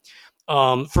GNR.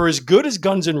 For as good as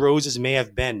Guns N' Roses may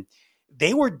have been,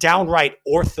 they were downright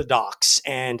orthodox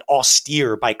and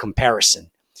austere by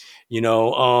comparison. You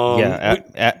know, Yeah,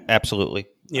 absolutely.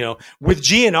 with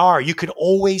GNR, you could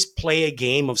always play a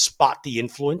game of spot the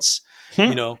influence.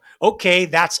 Hmm. Okay,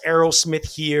 that's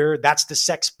Aerosmith here, that's the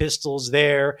Sex Pistols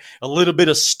there, a little bit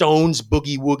of Stones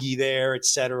boogie woogie there,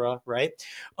 etc. Right?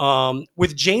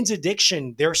 With Jane's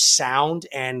Addiction, their sound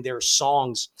and their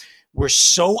songs were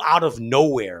so out of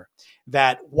nowhere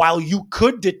that while you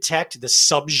could detect the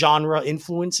subgenre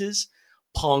influences,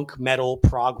 punk, metal,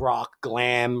 prog rock,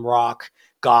 glam rock,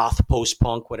 goth, post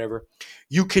punk, whatever,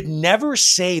 you could never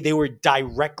say they were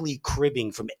directly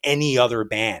cribbing from any other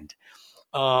band.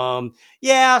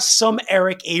 Yeah, some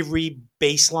Eric Avery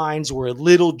bass lines were a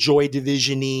little Joy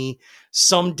Division-y.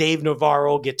 Some Dave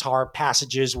Navarro guitar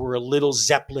passages were a little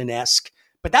Zeppelin-esque,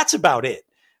 but that's about it.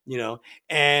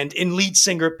 And in lead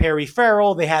singer Perry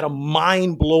Farrell, they had a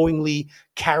mind-blowingly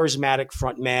charismatic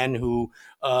frontman who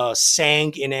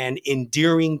sang in an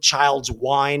endearing child's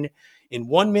whine in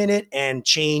 1 minute and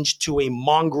changed to a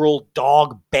mongrel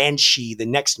dog banshee the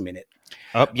next minute.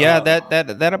 Oh, yeah,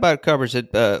 Uh, that about covers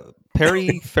it.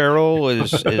 Perry Farrell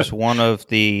is one of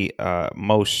the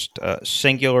most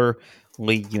singularly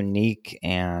unique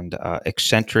and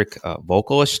eccentric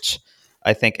vocalists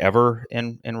I think ever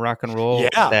in rock and roll.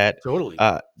 yeah, totally.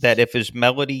 That if his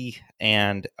melody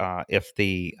and if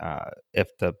the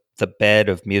bed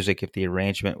of music, if the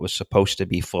arrangement was supposed to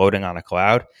be floating on a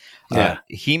cloud, Yeah.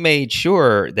 he made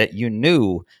sure that you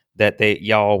knew that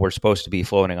y'all were supposed to be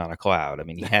floating on a cloud. I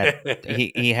mean,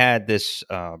 he had this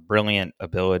brilliant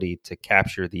ability to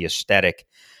capture the aesthetic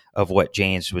of what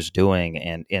James was doing,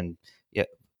 and yeah,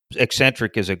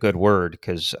 eccentric is a good word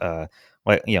because,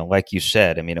 like you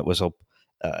said, I mean, it was a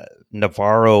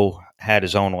Navarro had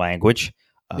his own language.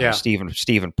 Yeah.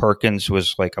 Stephen Perkins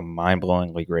was like a mind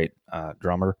blowingly great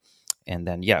drummer, and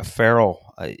then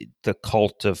Farrell, the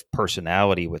cult of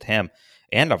personality with him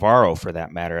and Navarro for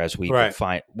that matter,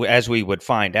 Right. as we would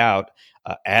find out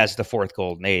as the fourth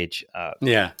golden age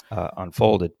Yeah.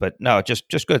 unfolded. But no,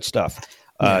 just good stuff.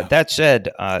 Yeah. That said,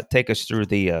 take us through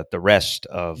the rest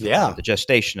of Yeah. the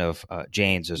gestation of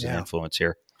Jane's as an Yeah. influence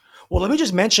here. Well, let me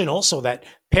just mention also that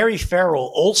Perry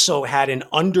Farrell also had an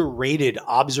underrated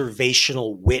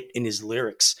observational wit in his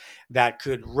lyrics that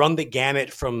could run the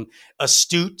gamut from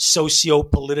astute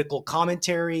socio-political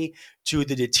commentary to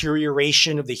the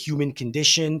deterioration of the human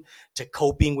condition to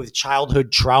coping with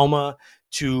childhood trauma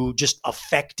to just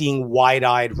affecting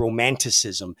wide-eyed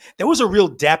romanticism. There was a real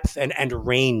depth and a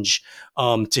range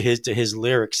to his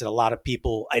lyrics that a lot of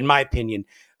people, in my opinion,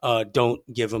 don't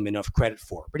give him enough credit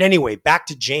for. But anyway, back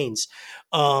to Jane's.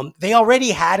 They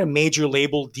already had a major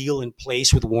label deal in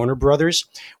place with Warner Brothers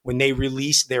when they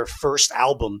released their first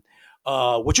album,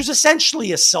 which was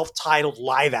essentially a self-titled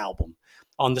live album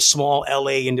on the small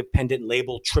LA independent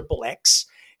label Triple X.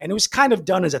 And it was kind of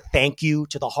done as a thank you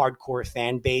to the hardcore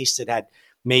fan base that had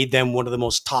made them one of the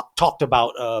most talked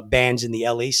about bands in the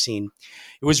LA scene.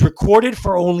 It was recorded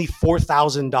for only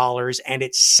 $4,000 and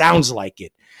it sounds like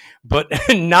it. But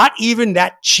not even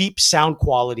that cheap sound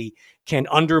quality can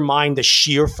undermine the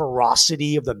sheer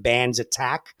ferocity of the band's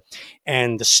attack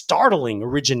and the startling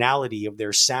originality of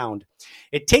their sound.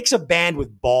 It takes a band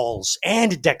with balls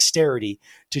and dexterity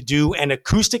to do an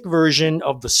acoustic version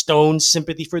of the Stones'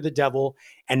 Sympathy for the Devil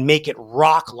and make it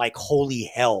rock like holy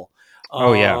hell.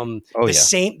 Oh yeah, oh The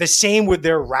yeah. same with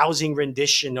their rousing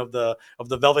rendition of the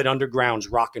Velvet Underground's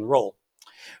Rock and Roll.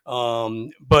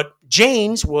 But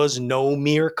Jane's was no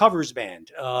mere covers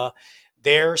band.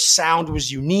 Their sound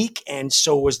was unique, and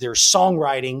so was their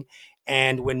songwriting.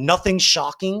 And when Nothing's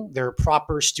Shocking, their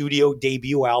proper studio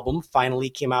debut album, finally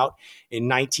came out in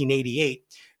 1988,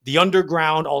 the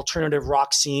underground alternative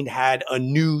rock scene had a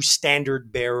new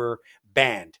standard bearer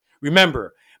band.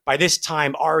 Remember, by this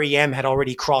time, REM had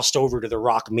already crossed over to the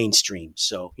rock mainstream.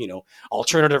 So,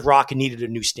 alternative rock needed a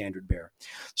new standard bearer.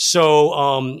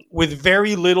 So, with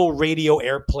very little radio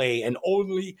airplay and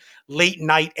only late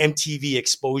night MTV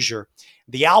exposure,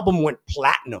 the album went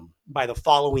platinum by the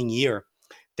following year,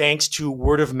 thanks to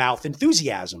word of mouth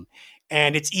enthusiasm.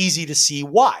 And it's easy to see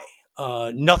why.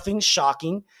 Nothing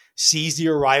shocking sees the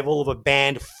arrival of a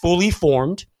band fully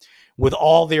formed with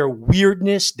all their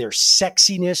weirdness, their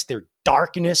sexiness, their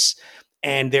darkness,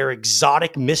 and their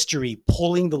exotic mystery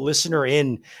pulling the listener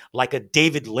in like a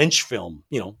David Lynch film,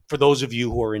 for those of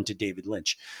you who are into David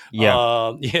Lynch.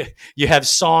 Yeah. You have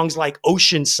songs like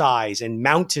Ocean Size and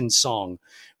Mountain Song,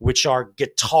 which are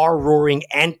guitar roaring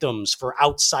anthems for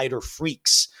outsider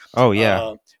freaks. Oh,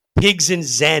 yeah. Pigs and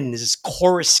Zen is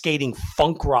coruscating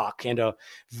funk rock and a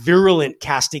virulent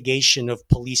castigation of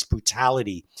police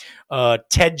brutality.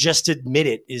 Ted Just Admit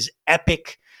It is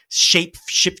epic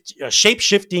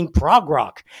shape-shifting prog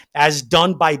rock as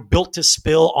done by Built to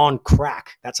Spill on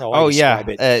crack. That's how I describe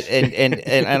it.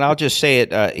 And I'll just say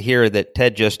it here that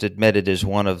Ted Just Admitted is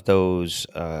one of those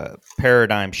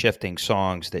paradigm shifting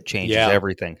songs that changes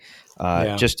everything.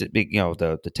 Just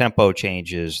the tempo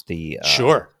changes, the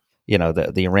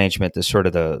the arrangement, the sort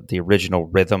of the original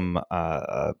rhythm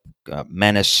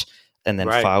menace, and then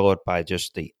followed by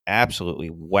just the absolutely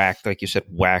whacked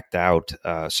out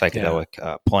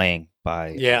psychedelic playing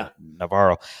by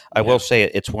Navarro. I will say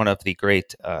it's one of the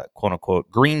great quote unquote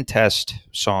green test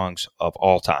songs of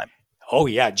all time. Oh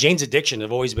yeah, Jane's Addiction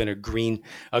have always been a green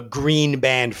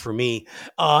band for me,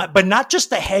 but not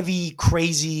just the heavy,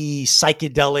 crazy,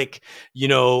 psychedelic,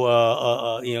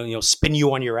 spin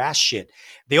you on your ass shit.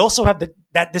 They also have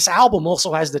this album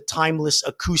also has the timeless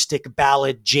acoustic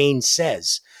ballad "Jane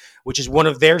Says," which is one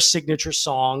of their signature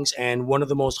songs and one of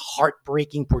the most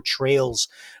heartbreaking portrayals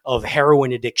of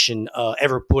heroin addiction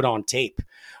ever put on tape.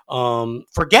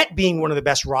 Forget being one of the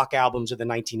best rock albums of the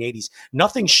 1980s.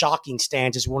 Nothing Shocking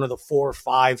stands as one of the 4 or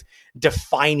 5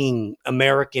 defining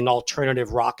American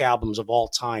alternative rock albums of all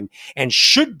time and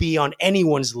should be on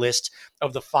anyone's list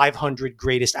of the 500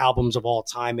 greatest albums of all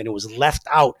time. And it was left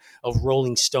out of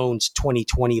Rolling Stone's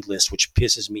 2020 list, which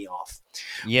pisses me off.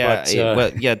 Yeah,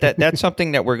 that's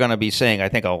something that we're going to be saying, I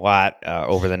think, a lot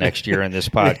over the next year in this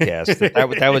podcast.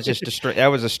 That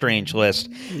was a strange list.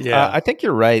 Yeah, I think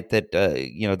you're right that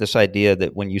this idea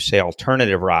that when you say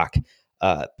alternative rock,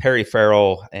 Perry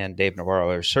Farrell and Dave Navarro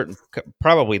are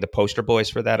probably the poster boys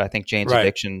for that. I think Jane's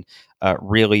Addiction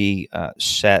really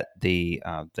set they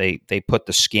put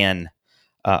the skin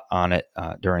on it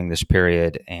during this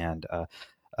period. And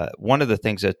one of the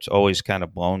things that's always kind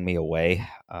of blown me away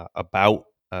about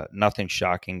Nothing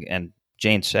Shocking and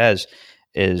Jane Says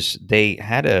is they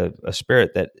had a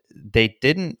spirit that they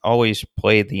didn't always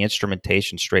play the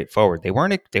instrumentation straightforward. They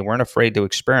weren't afraid to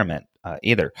experiment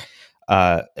either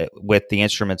with the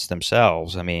instruments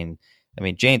themselves. I mean,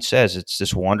 Jane Says it's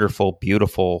this wonderful,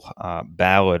 beautiful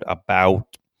ballad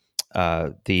about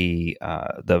the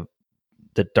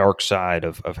dark side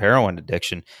of heroin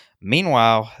addiction.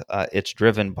 Meanwhile, it's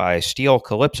driven by steel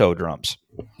calypso drums.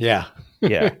 Yeah.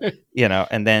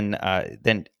 And then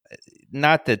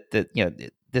not that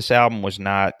this album was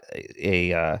not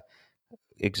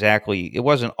exactly. It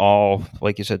wasn't all,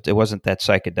 like you said. It wasn't that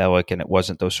psychedelic, and it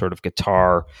wasn't those sort of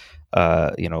guitar,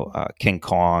 King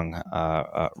Kong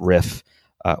riff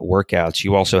workouts.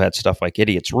 You also had stuff like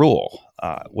Idiot's Rule,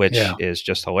 which is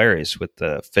just hilarious with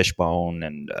the Fishbone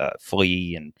and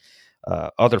Flea and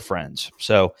other friends.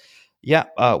 So,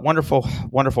 wonderful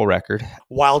record.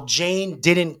 While Jane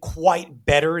didn't quite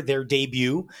better their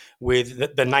debut with the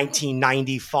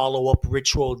 1990 follow-up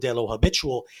Ritual de lo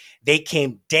Habitual, they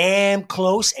came damn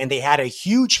close, and they had a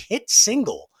huge hit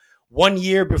single 1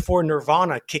 year before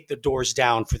Nirvana kicked the doors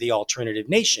down for the alternative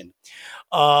nation.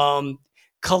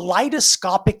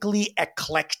 Kaleidoscopically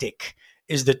eclectic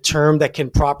is the term that can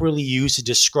properly use to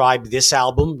describe this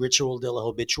album, Ritual de la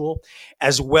Habitual,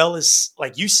 as well as,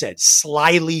 like you said,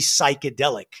 slyly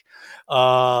psychedelic.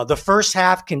 The first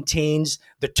half contains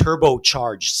the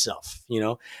turbocharged stuff.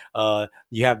 You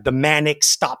have the manic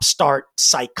stop-start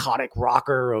psychotic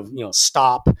rocker of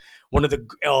Stop. One of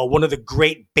the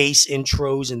great bass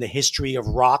intros in the history of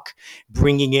rock,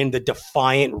 bringing in the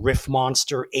defiant riff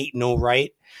monster Ain't No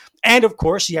Right. And of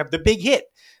course, you have the big hit,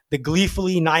 the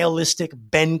gleefully nihilistic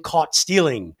Been Caught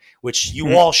Stealing, which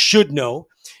you all should know,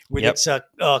 with its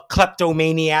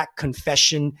kleptomaniac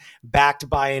confession backed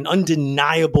by an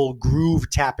undeniable groove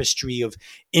tapestry of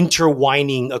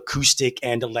intertwining acoustic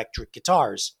and electric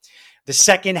guitars. The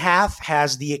second half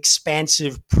has the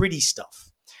expansive Pretty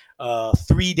Stuff,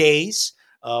 3 Days,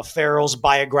 Farrell's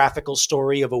biographical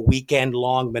story of a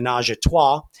weekend-long menage a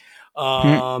trois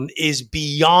is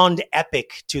beyond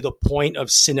epic to the point of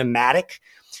cinematic,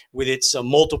 with its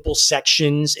multiple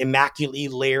sections immaculately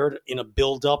layered in a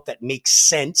build-up that makes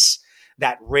sense.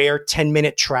 That rare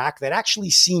 10-minute track that actually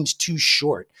seems too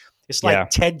short. It's like Yeah.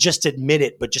 Ted just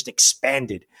admitted, but just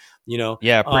expanded. You know,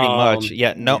 Yeah, pretty much.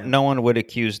 Yeah, yeah. no one would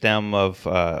accuse them of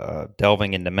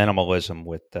delving into minimalism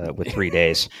with 3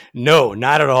 days. No,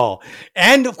 not at all.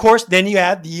 And of course, then you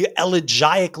have the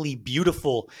elegically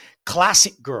beautiful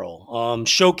Classic Girl,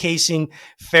 showcasing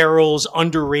Farrell's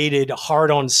underrated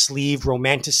hard on sleeve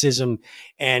romanticism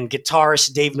and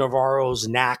guitarist Dave Navarro's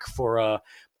knack for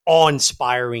awe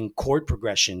inspiring chord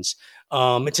progressions.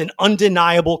 It's an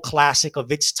undeniable classic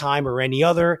of its time or any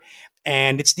other.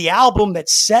 And it's the album that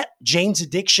set Jane's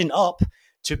Addiction up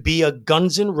to be a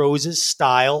Guns N' Roses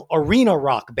style arena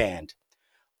rock band.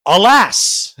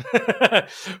 Alas,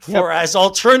 for as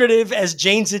alternative as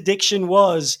Jane's Addiction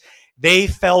was, they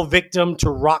fell victim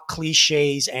to rock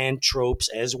cliches and tropes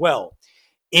as well.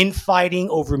 Infighting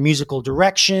over musical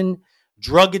direction,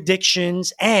 drug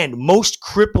addictions, and most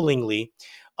cripplingly,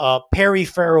 Perry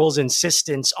Farrell's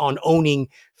insistence on owning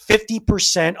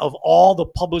 50% of all the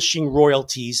publishing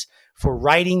royalties for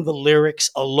writing the lyrics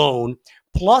alone,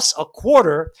 plus a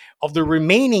quarter of the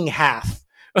remaining half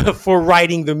for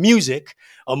writing the music,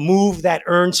 a move that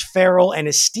earns Farrell an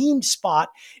esteemed spot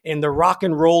in the Rock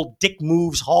and Roll Dick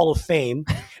Moves Hall of Fame,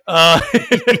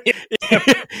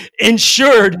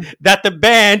 ensured that the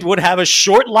band would have a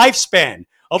short lifespan.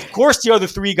 Of course, the other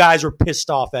three guys were pissed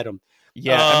off at him.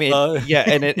 Yeah, I mean, yeah,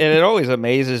 and it always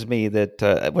amazes me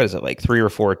that what is it, like 3 or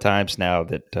 4 times now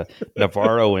that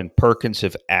Navarro and Perkins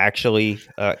have actually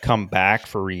come back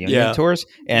for reunion tours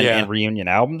and reunion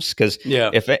albums. Because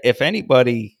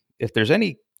if there's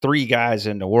any 3 guys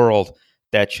in the world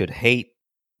that should hate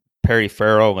Perry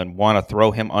Farrell and want to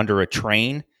throw him under a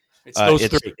train, it's those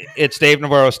three. It's Dave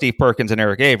Navarro, Steve Perkins, and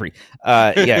Eric Avery.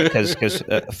 Because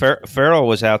Farrell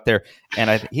was out there,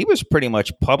 and he was pretty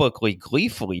much publicly,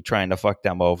 gleefully trying to fuck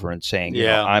them over and saying,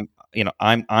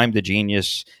 I'm the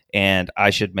genius, and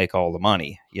I should make all the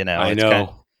money. I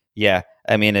know. I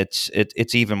mean,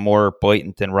 it's even more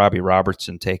blatant than Robbie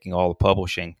Robertson taking all the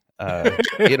publishing.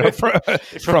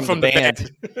 From the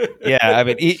band. Yeah, I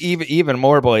mean, even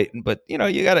more blatant. But you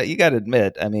gotta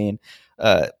admit, I mean,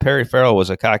 Perry Farrell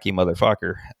was a cocky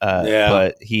motherfucker.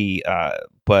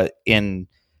 But in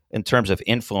terms of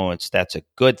influence, that's a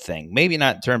good thing. Maybe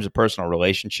not in terms of personal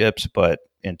relationships, but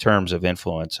in terms of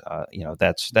influence,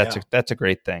 that's a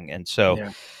great thing. And so,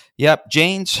 yep,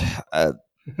 Jane's.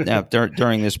 Now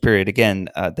during this period, again,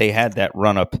 they had that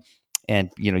run up.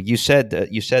 And you said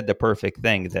the perfect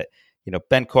thing that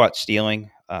been caught stealing,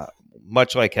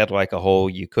 much like Head Like a Hole,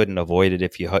 you couldn't avoid it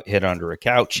if you hid under a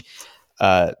couch.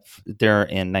 There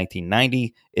in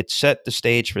 1990, it set the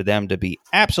stage for them to be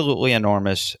absolutely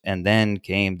enormous, and then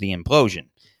came the implosion.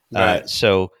 Right.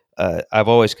 So I've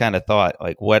always kind of thought,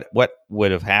 like, what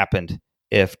would have happened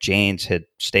if Jane's had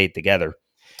stayed together?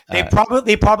 They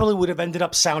probably would have ended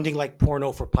up sounding like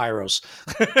Porno for Pyros.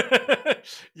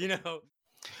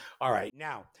 All right.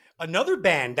 Now, another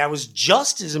band that was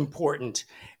just as important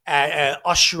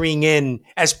ushering in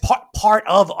as part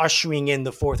of ushering in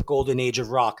the fourth golden age of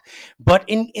rock, but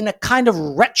in a kind of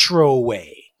retro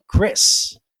way.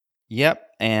 Chris. Yep.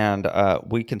 And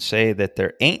we can say that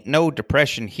there ain't no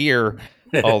depression here,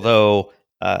 although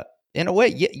in a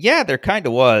way, yeah, there kind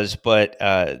of was, but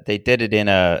they did it in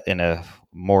a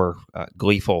more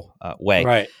gleeful way.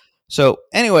 Right. So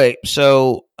anyway,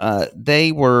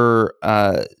 they were,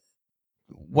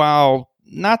 while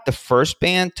not the first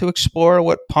band to explore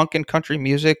what punk and country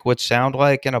music would sound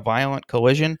like in a violent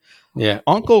collision,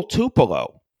 Uncle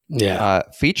Tupelo,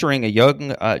 featuring a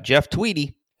young Jeff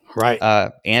Tweedy,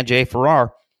 and Jay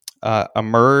Farrar,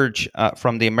 emerge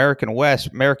from the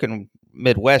American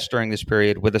Midwest during this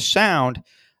period with a sound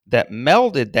that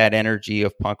melded that energy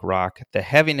of punk rock, the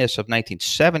heaviness of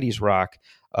 1970s rock,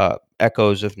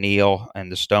 echoes of Neil and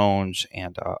the Stones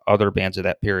and other bands of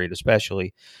that period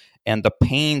especially, and the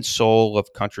pain soul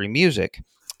of country music,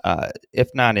 if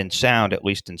not in sound, at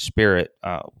least in spirit.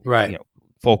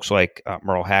 Folks like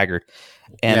Merle Haggard.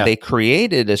 And they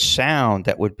created a sound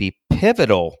that would be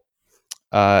pivotal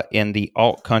in the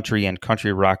alt country and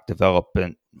country rock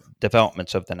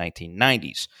developments of the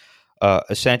 1990s.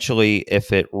 Essentially,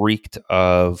 if it reeked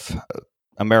of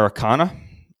Americana,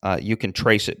 you can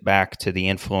trace it back to the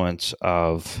influence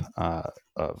of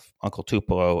Uncle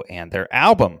Tupelo and their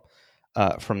album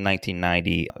from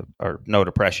 1990, or No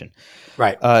Depression.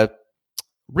 Right.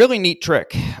 Really neat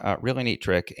trick.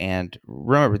 And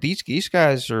remember, these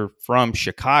guys are from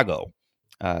Chicago.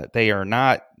 They are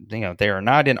not, they are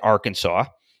not in Arkansas.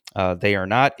 They are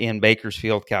not in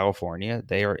Bakersfield, California.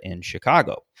 They are in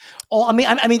Chicago. Oh, I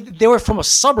mean, they were from a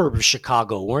suburb of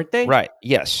Chicago, weren't they? Right.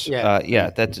 Yes.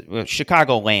 Yeah. That's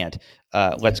Chicagoland.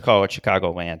 Let's call it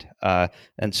Chicagoland.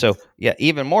 And so, yeah,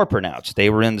 even more pronounced. They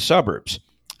were in the suburbs.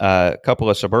 A couple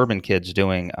of suburban kids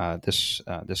doing this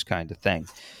kind of thing.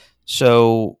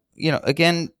 So,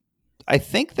 again, I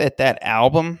think that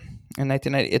album in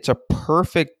 1990, it's a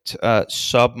perfect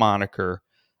sub moniker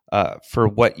for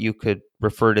what you could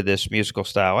refer to this musical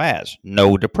style as: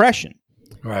 no depression.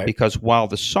 Right. Because while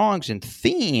the songs and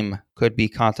theme could be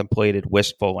contemplated,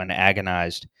 wistful, and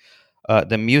agonized,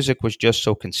 the music was just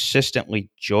so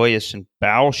consistently joyous and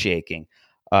bowel shaking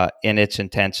in its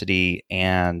intensity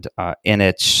and in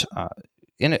its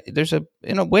in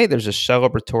a way there's a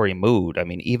celebratory mood. I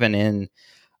mean, even in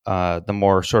the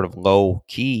more sort of low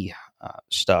key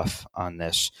stuff on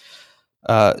this.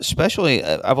 Especially,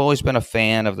 I've always been a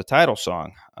fan of the title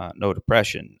song, "No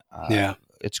Depression."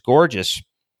 It's gorgeous,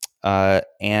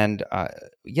 and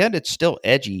yet it's still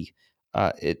edgy.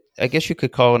 I guess you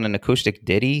could call it an acoustic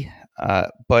ditty,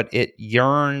 but it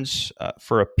yearns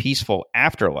for a peaceful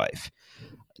afterlife.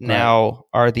 Now,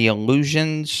 are the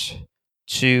allusions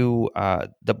to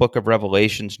the Book of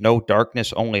Revelations, "No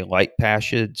darkness, only light"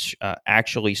 passage,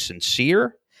 actually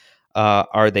sincere?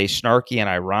 Are they snarky and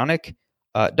ironic?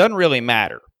 Doesn't really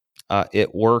matter.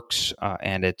 It works,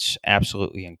 and it's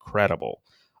absolutely incredible.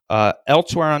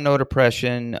 Elsewhere on No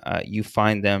Depression, you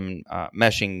find them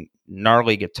meshing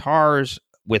gnarly guitars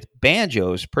with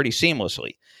banjos pretty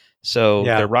seamlessly. So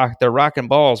they're rocking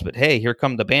balls, but hey, here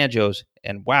come the banjos,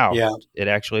 and wow, it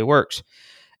actually works.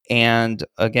 And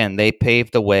again, they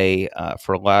paved the way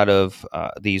for a lot of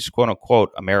these "quote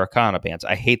unquote" Americana bands.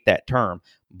 I hate that term,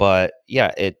 but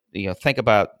yeah, think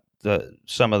about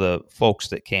some of the folks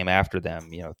that came after them.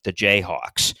 The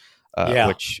Jayhawks,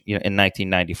 which in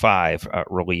 1995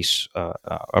 release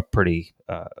a pretty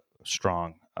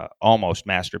strong, almost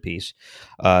masterpiece.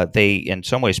 They in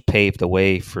some ways paved the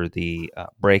way for the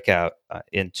breakout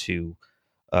into,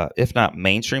 if not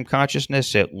mainstream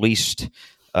consciousness, at least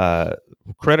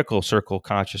critical circle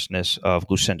consciousness of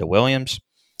Lucinda Williams.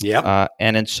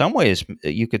 And in some ways,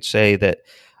 you could say that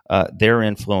their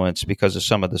influence, because of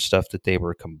some of the stuff that they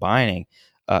were combining,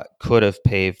 could have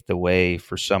paved the way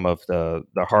for some of the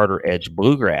harder edge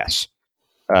bluegrass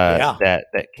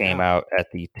that came out at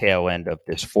the tail end of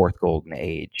this fourth golden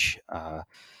age.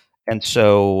 And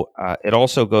so it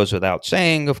also goes without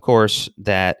saying, of course,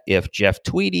 that if Jeff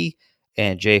Tweedy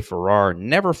and Jay Farrar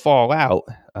never fall out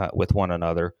with one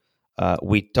another,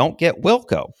 we don't get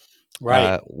Wilco,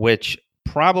 which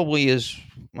probably is,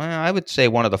 I would say,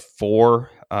 one of the four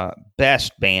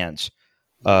best bands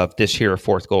of this here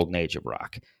fourth golden age of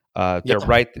rock. They're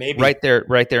right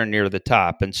there near the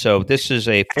top, and so this is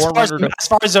a forerunner. As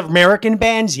far as American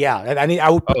bands, I mean, I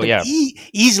would put them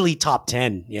easily top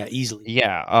 10. Yeah, easily.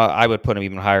 Yeah, I would put them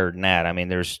even higher than that. I mean,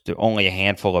 there's only a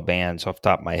handful of bands off the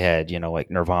top of my head, like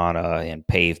Nirvana and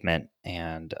Pavement,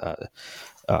 and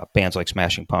bands like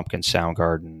Smashing Pumpkins,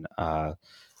 Soundgarden,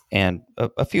 and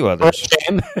a few others.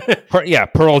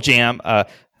 Pearl Jam.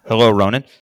 Hello, Ronan.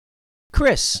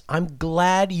 Chris, I'm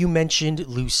glad you mentioned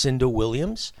Lucinda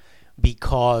Williams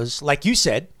because, like you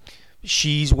said,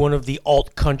 she's one of the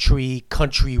alt-country,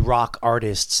 country rock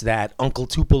artists that Uncle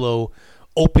Tupelo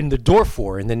opened the door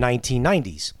for in the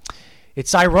 1990s.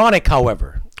 It's ironic,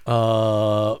 however,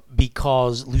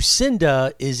 because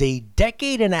Lucinda is a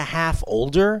decade and a half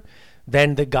older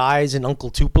than the guys in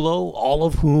Uncle Tupelo, all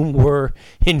of whom were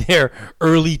in their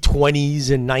early 20s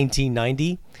in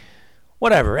 1990.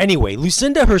 Whatever. Anyway,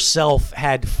 Lucinda herself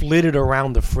had flitted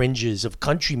around the fringes of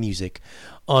country music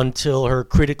until her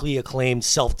critically acclaimed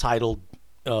self-titled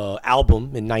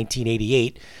album in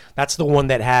 1988. That's the one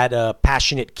that had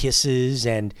Passionate Kisses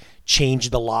and Change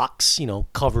the Locks,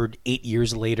 covered 8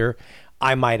 years later,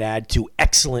 I might add, to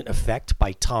excellent effect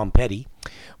by Tom Petty.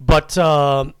 But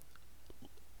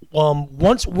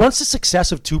once the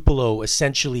success of Tupelo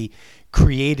essentially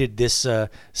created this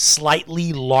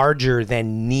slightly larger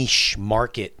than niche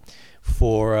market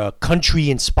for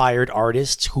country-inspired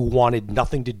artists who wanted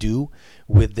nothing to do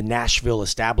with the Nashville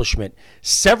establishment,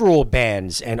 several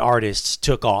bands and artists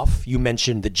took off. You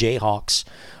mentioned the Jayhawks,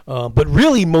 but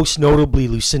really most notably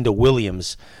Lucinda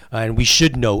Williams, and we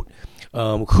should note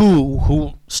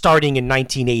who starting in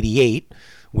 1988,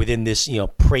 within this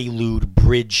prelude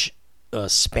bridge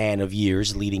span of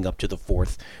years leading up to the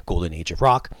fourth golden age of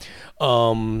rock,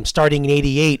 starting in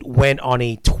 88, went on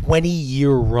a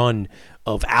 20-year run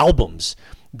of albums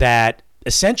that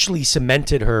essentially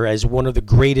cemented her as one of the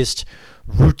greatest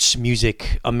roots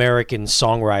music American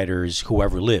songwriters who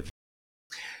ever lived.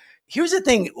 Here's the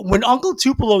thing: when Uncle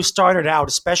Tupelo started out,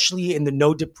 especially in the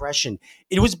No Depression,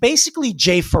 it was basically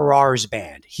Jay Farrar's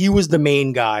band. He was the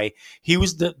main guy. He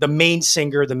was the main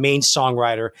singer, the main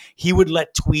songwriter. He would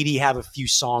let Tweedy have a few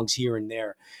songs here and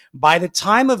there. By the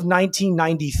time of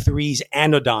 1993's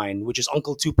Anodyne, which is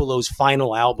Uncle Tupelo's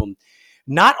final album,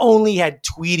 not only had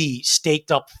Tweedy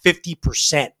staked up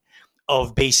 50%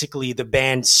 of basically the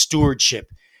band's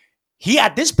stewardship, he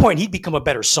at this point he'd become a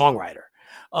better songwriter.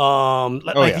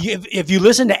 If you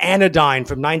listen to Anodyne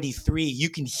from '93, you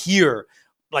can hear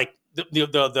like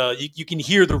you can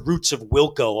hear the roots of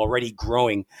Wilco already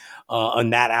growing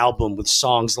on that album with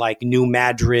songs like New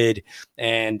Madrid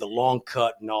and The Long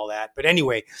Cut and all that. But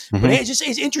anyway, but it's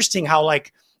interesting how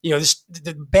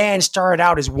the band started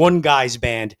out as one guy's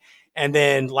band, and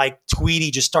then like Tweedy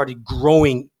just started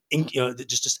growing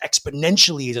just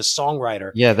exponentially as a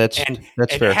songwriter. Yeah, that's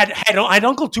fair. Had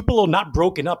Uncle Tupelo not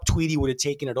broken up, Tweedy would have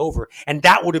taken it over, and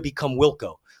that would have become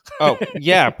Wilco. Oh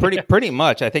yeah, pretty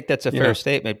much. I think that's a fair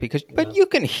statement but you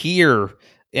can hear,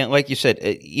 and like you said,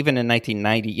 even in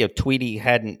 1990, Tweedy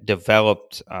hadn't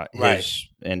developed his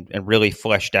and really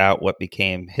fleshed out what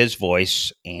became his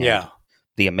voice and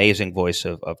the amazing voice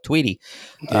of Tweedy.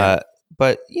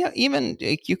 But even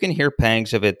you can hear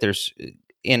pangs of it. There's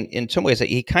in some ways,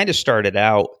 he kind of started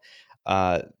out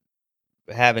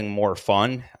having more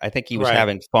fun. I think he was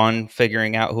having fun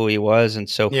figuring out who he was, and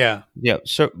so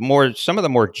some of the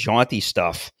more jaunty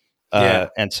stuff,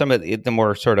 and some of the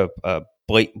more sort of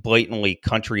blatantly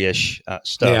country-ish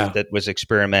stuff that was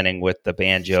experimenting with the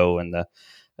banjo and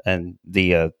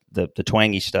the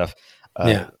twangy stuff.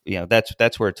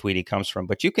 That's where Tweedy comes from.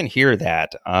 But you can hear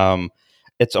that.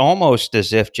 It's almost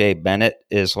as if Jay Bennett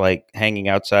is like hanging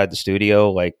outside the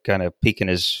studio, like kind of peeking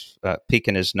his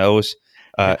nose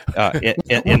in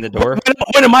the door.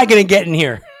 When am I going to get in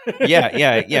here?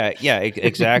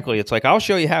 Exactly. It's like, I'll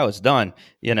show you how it's done,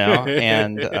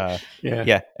 and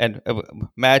and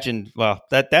imagine, well,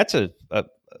 that's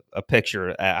a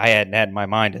picture I hadn't had in my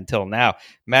mind until now.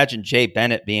 Imagine Jay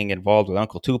Bennett being involved with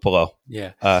Uncle Tupelo.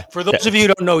 For those of you who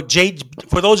don't know,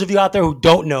 for those of you out there who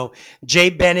don't know, Jay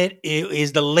Bennett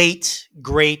is the late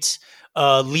great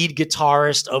lead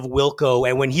guitarist of Wilco,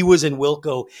 and when he was in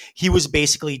Wilco, he was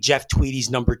basically Jeff Tweedy's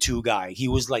number 2 guy. He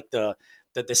was like the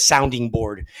sounding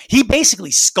board. He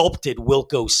basically sculpted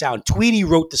Wilco's sound. Tweedy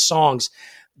wrote the songs.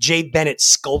 Jay Bennett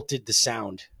sculpted the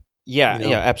sound. Yeah,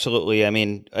 absolutely. I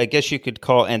mean, I guess you could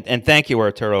call and thank you,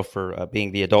 Arturo, for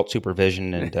being the adult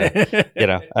supervision. And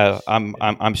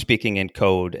I'm speaking in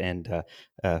code. And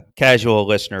casual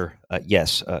listener,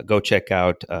 yes, go check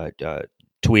out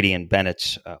Tweedy and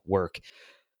Bennett's work.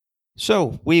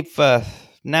 So we're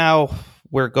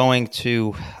going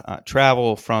to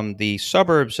travel from the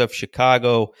suburbs of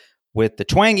Chicago with the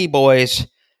Twangy Boys,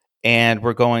 and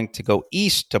we're going to go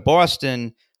east to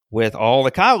Boston with all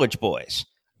the college boys.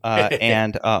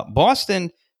 And Boston,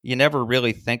 you never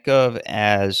really think of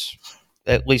as,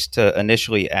 at least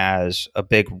initially, as a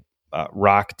big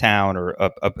rock town or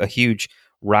a huge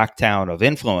rock town of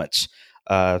influence.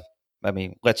 I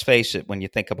mean, let's face it, when you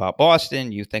think about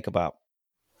Boston, you think about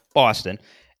Boston,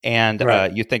 and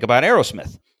you think about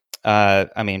Aerosmith.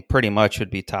 I mean, pretty much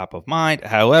would be top of mind.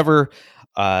 However,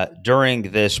 during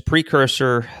this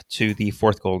precursor to the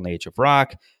fourth golden age of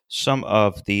rock, some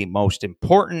of the most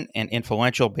important and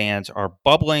influential bands are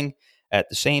bubbling at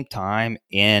the same time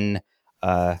in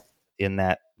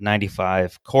that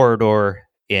 95 corridor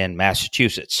in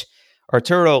Massachusetts.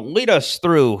 Arturo, lead us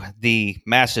through the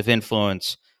massive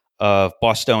influence of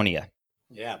Bostonia.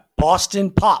 Yeah,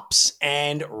 Boston pops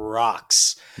and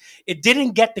rocks. It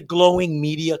didn't get the glowing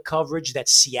media coverage that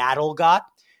Seattle got,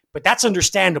 but that's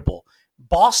understandable.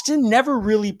 Boston never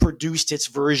really produced its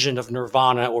version of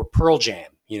Nirvana or Pearl Jam.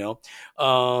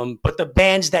 But the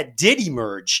bands that did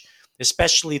emerge,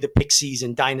 especially the Pixies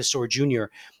and Dinosaur Jr.,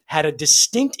 had a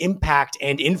distinct impact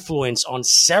and influence on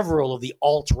several of the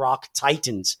alt-rock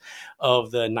titans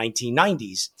of the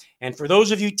 1990s. And for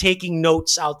those of you taking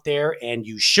notes out there, and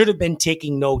you should have been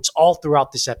taking notes all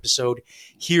throughout this episode,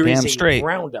 here is a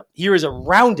roundup. Here is a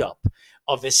roundup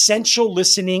of essential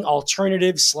listening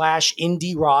alternative /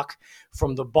 indie rock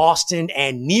from the Boston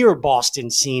and near Boston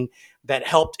scene that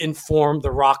helped inform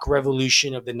the rock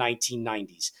revolution of the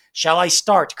 1990s. Shall I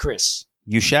start, Chris?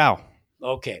 You shall.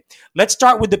 Okay. Let's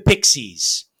start with the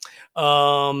Pixies.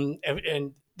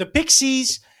 And the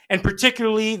Pixies, and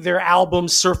particularly their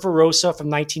albums Surferosa from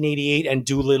 1988 and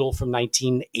Doolittle from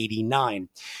 1989.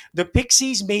 The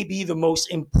Pixies may be the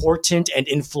most important and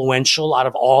influential out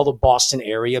of all the Boston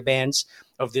area bands.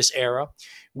 of this era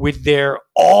with their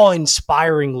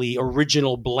awe-inspiringly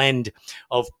original blend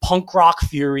of punk rock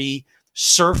fury,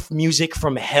 surf music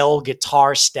from hell,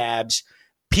 guitar stabs,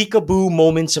 peekaboo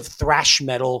moments of thrash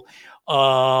metal,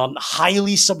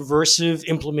 highly subversive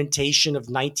implementation of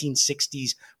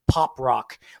 1960s pop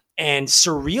rock, and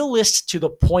surrealist to the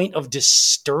point of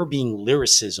disturbing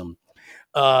lyricism.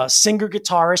 Singer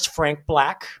guitarist Frank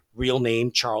Black, real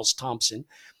name Charles Thompson,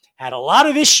 had a lot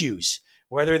of issues,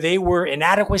 whether they were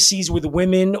inadequacies with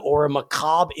women or a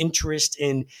macabre interest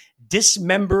in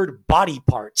dismembered body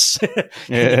parts. It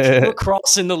came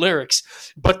across in the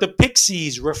lyrics. But the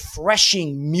Pixies'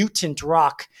 refreshing mutant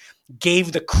rock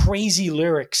gave the crazy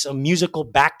lyrics a musical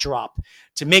backdrop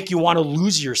to make you want to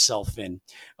lose yourself in.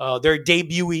 Their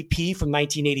debut EP from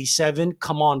 1987,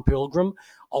 Come On Pilgrim,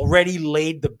 already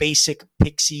laid the basic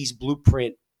Pixies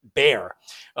blueprint bare.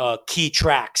 Key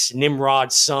tracks,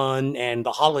 Nimrod's Son and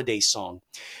the Holiday Song.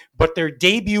 But their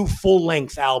debut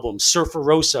full-length album, Surfer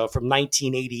Rosa from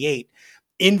 1988,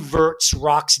 inverts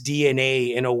rock's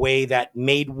DNA in a way that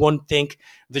made one think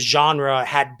the genre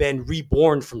had been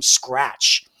reborn from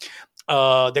scratch.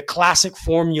 The classic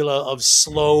formula of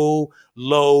slow,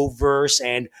 low verse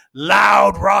and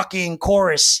loud rocking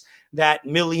chorus that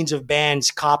millions of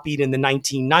bands copied in the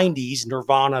 1990s,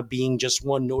 Nirvana being just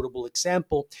one notable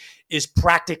example, is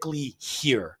practically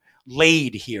here,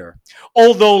 laid here.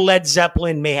 Although Led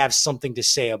Zeppelin may have something to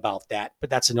say about that, but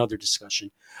that's another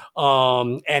discussion.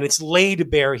 And it's laid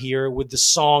bare here with the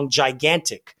song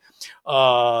 "Gigantic,"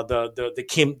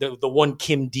 the one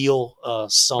Kim Deal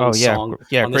song on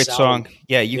great this album. song.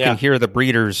 Yeah, you can hear the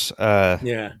Breeders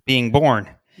being born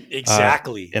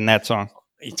exactly in that song.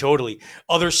 Totally.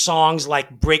 Other songs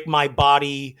like Break My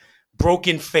Body,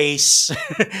 Broken Face,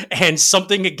 and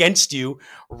Something Against You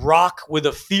rock with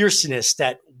a fierceness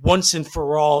that once and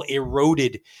for all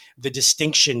eroded the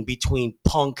distinction between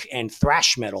punk and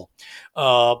thrash metal.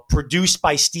 Produced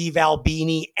by Steve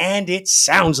Albini, and it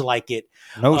sounds like it.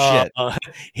 No shit.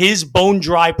 His bone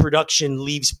dry production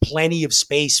leaves plenty of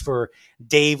space for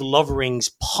Dave Lovering's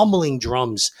pummeling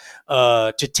drums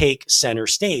to take center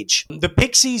stage. The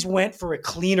Pixies went for a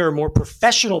cleaner, more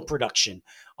professional production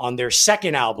on their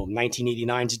second album,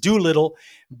 1989's Doolittle,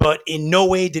 but in no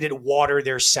way did it water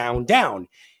their sound down.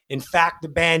 In fact, the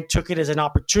band took it as an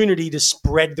opportunity to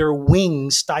spread their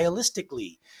wings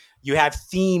stylistically. You have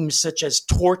themes such as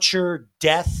torture,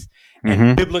 death,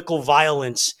 and biblical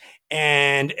violence.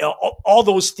 And all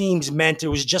those themes meant it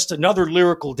was just another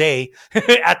lyrical day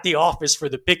at the office for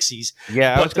the Pixies.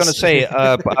 Yeah, I was going to say,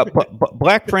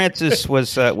 Black Francis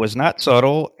was not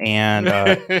subtle, and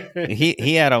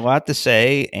he had a lot to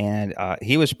say, and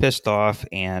he was pissed off,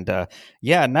 and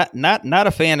not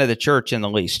a fan of the church in the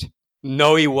least.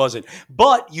 No, he wasn't.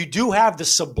 But you do have the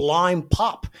sublime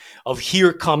pop of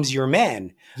 "Here Comes Your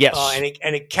Man." Yes,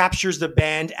 and it captures the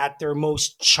band at their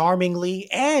most charmingly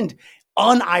and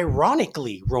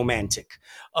unironically romantic.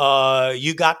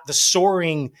 You got the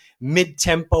soaring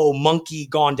mid-tempo "Monkey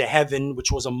Gone to Heaven,"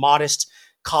 which was a modest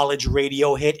college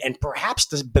radio hit and perhaps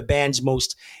the band's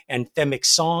most anthemic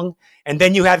song. And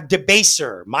then you have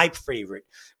 "Debaser," my favorite,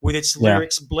 with its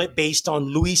lyrics based on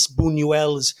Luis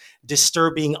Buñuel's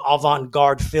disturbing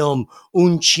avant-garde film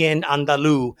Un Chien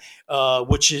Andalou,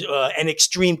 which is an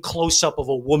extreme close-up of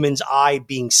a woman's eye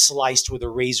being sliced with a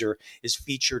razor is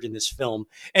featured in this film.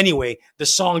 Anyway, the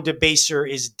song "Debaser"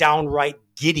 is downright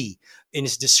giddy in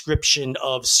its description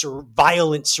of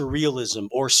violent surrealism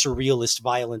or surrealist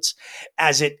violence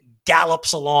as it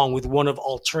gallops along with one of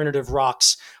alternative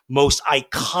rock's most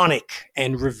iconic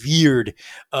and revered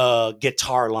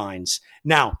guitar lines.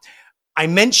 Now, I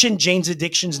mentioned Jane's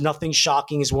Addiction's Nothing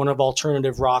Shocking is one of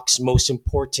alternative rock's most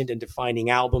important and defining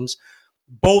albums.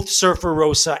 Both Surfer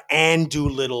Rosa and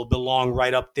Doolittle belong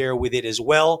right up there with it as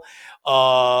well.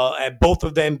 Both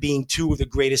of them being two of the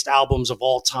greatest albums of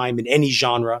all time in any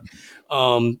genre.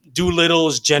 Doolittle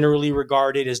is generally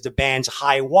regarded as the band's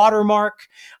high watermark.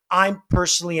 I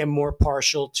personally am more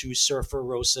partial to Surfer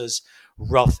Rosa's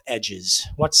rough edges.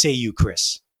 What say you,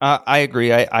 Chris? I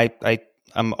agree.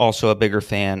 I'm also a bigger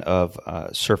fan of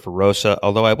Surfer Rosa,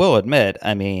 although I will admit,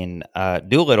 I mean,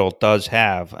 Doolittle does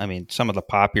have, I mean, some of the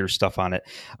popular stuff on it.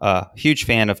 Huge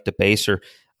fan of Debaser.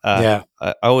 I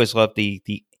always love the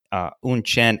Un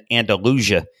Chien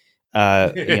Andalusia,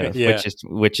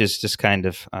 which is just kind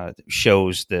of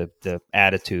shows the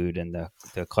attitude and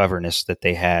the cleverness that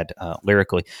they had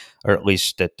lyrically, or at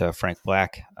least that Frank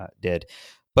Black did.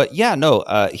 But yeah, no,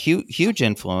 huge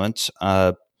influence.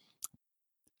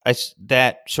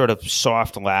 That sort of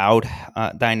soft, loud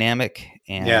dynamic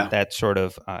and that sort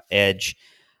of edge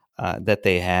that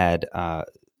they had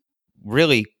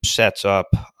really sets up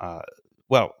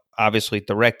well, obviously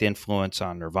direct influence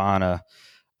on Nirvana,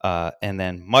 and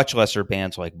then much lesser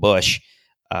bands like Bush,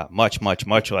 much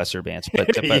lesser bands.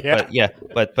 Yeah.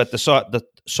 But the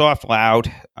soft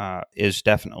loud is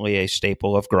definitely a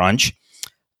staple of grunge,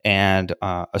 and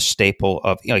a staple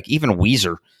of, like, even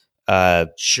Weezer. Uh,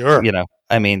 Sure.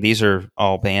 I mean, these are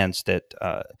all bands that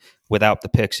without the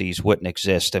Pixies wouldn't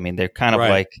exist. I mean, they're kind of Right.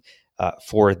 like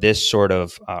for this sort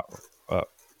of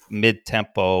mid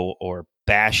tempo or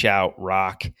bash out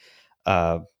rock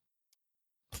uh,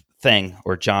 thing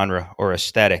or genre or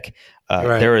aesthetic.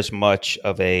 Right. They're as much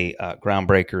of a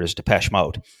groundbreaker as Depeche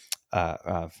Mode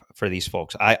for these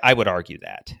folks. I would argue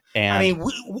that. I And mean,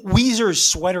 Weezer's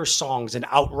Sweater Song's an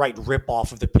outright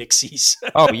ripoff of the Pixies.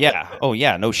 oh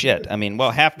yeah, no shit. I mean,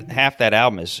 well, half that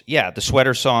album is, yeah, the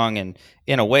Sweater Song, and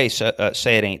in a way, Say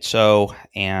It Ain't So,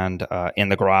 and In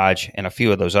the Garage, and a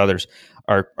few of those others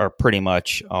are pretty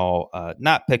much all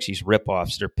not Pixies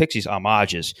ripoffs. They're Pixies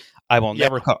homages. Yeah.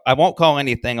 I won't call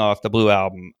anything off the Blue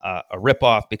Album a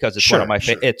ripoff, because Sure.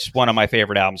 Sure. it's one of my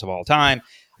favorite albums of all time.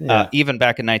 Yeah. Even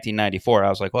back in 1994, I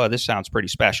was like, well, this sounds pretty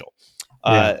special.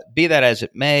 Yeah. Be that as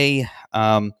it may,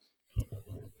 I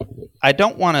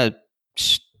don't want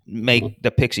to make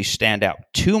the Pixies stand out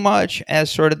too much as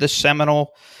sort of the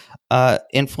seminal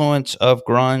influence of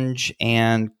grunge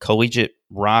and collegiate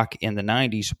rock in the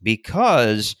 90s,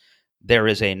 because there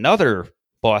is another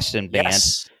Boston band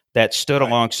Yes. that stood Right.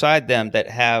 alongside them that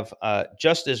have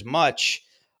just as much,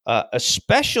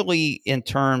 especially in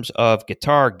terms of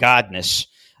guitar godness,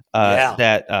 Yeah.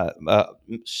 that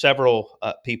several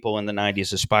people in the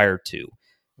 90s aspired to.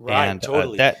 Right. And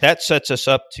Totally. that sets us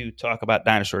up to talk about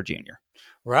Dinosaur Jr.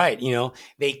 Right.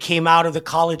 They came out of the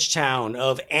college town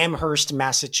of Amherst,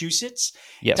 Massachusetts.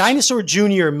 Yes. Dinosaur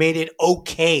Jr. made it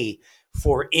okay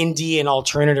for indie and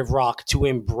alternative rock to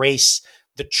embrace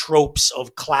the tropes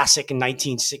of classic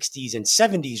 1960s and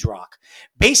 70s rock.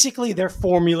 Basically, their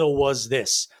formula was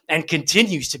this, and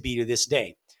continues to be to this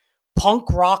day: punk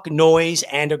rock noise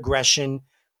and aggression,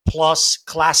 plus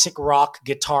classic rock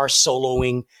guitar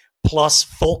soloing, plus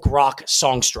folk rock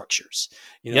song structures.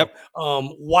 Yep.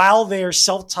 While their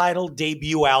self-titled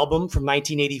debut album from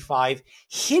 1985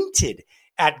 hinted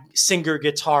at singer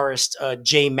guitarist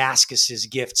Jay Mascis's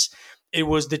gifts, it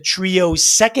was the trio's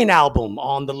second album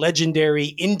on the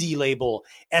legendary indie label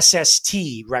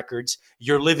SST Records,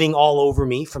 You're Living All Over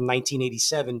Me from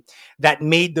 1987, that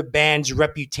made the band's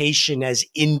reputation as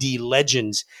indie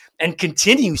legends and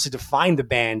continues to define the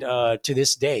band to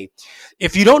this day.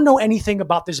 If you don't know anything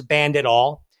about this band at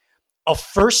all, a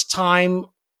first time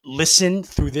listen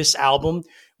through this album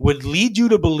would lead you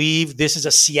to believe this is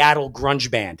a Seattle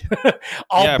grunge band, Yeah,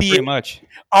 albeit pretty much.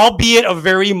 albeit a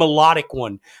very melodic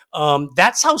one.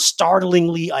 That's how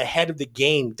startlingly ahead of the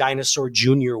game Dinosaur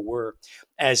Jr. were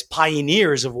as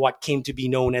pioneers of what came to be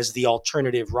known as the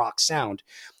alternative rock sound.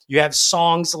 You have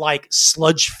songs like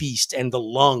Sludge Feast and The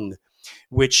Lung,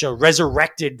 which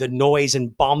resurrected the noise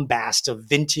and bombast of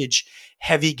vintage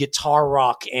heavy guitar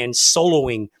rock and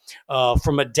soloing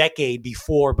from a decade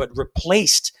before, but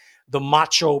replaced the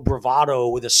macho bravado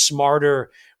with a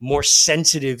smarter, more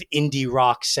sensitive indie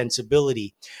rock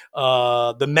sensibility.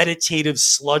 The meditative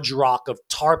sludge rock of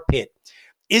Tar Pit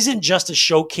isn't just a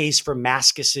showcase for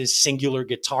Mascis's singular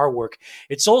guitar work.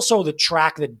 It's also the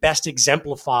track that best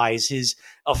exemplifies his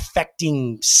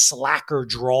affecting slacker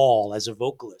drawl as a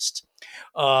vocalist.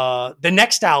 The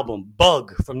next album, Bug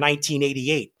from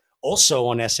 1988, also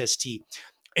on SST,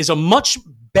 is a much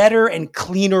better and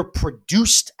cleaner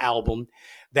produced album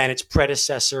than its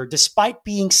predecessor, despite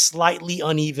being slightly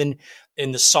uneven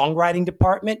in the songwriting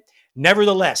department.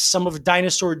 Nevertheless, some of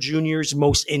Dinosaur Jr.'s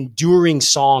most enduring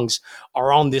songs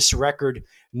are on this record,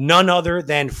 none other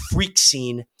than Freak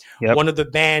Scene, Yep. one of the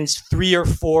band's 3 or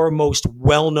 4 most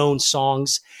well known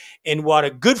songs, in what a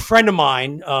good friend of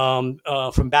mine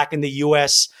from back in the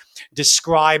US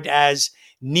described as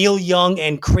Neil Young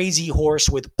and Crazy Horse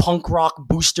with punk rock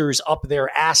boosters up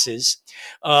their asses.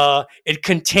 It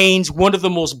contains one of the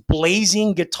most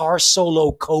blazing guitar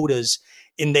solo codas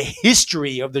in the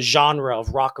history of the genre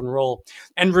of rock and roll,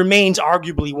 and remains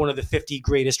arguably one of the 50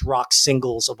 greatest rock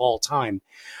singles of all time.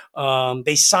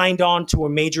 They signed on to a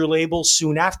major label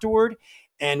soon afterward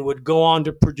and would go on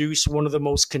to produce one of the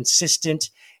most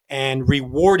consistent and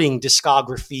rewarding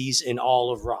discographies in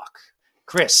all of rock.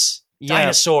 Chris, Yeah.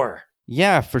 Dinosaur.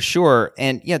 Yeah, for sure.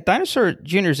 And yeah, Dinosaur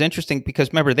Jr. is interesting because,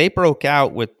 remember, they broke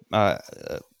out with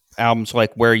albums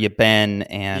like Where You Been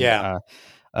and Yeah.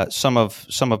 some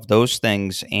of those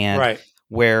things, and Right.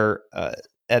 where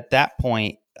at that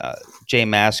point Jay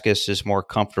Mascis is more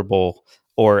comfortable,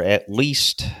 or at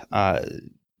least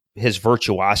his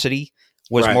virtuosity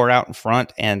was Right. more out in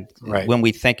front. And Right. when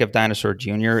we think of Dinosaur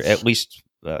Jr., at least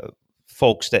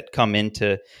folks that come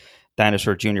into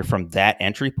Dinosaur Jr. from that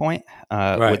entry point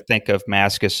Right. would think of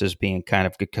Maskus as being kind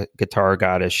of guitar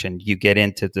goddish, and you get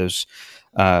into those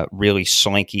really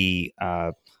slinky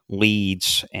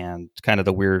leads and kind of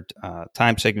the weird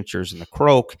time signatures and the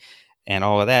croak and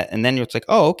all of that. And then it's like,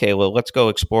 oh, okay, well, let's go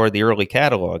explore the early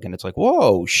catalog. And it's like,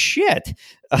 whoa, shit.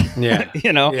 Yeah.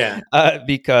 you know, Yeah.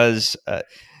 because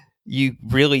you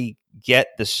really get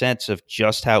the sense of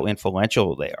just how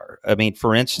influential they are. I mean,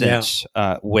 for Yeah. instance,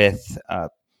 with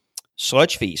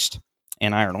Sludge Feast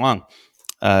and Iron Lung,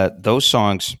 those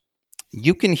songs,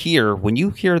 you can hear, when you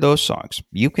hear those songs,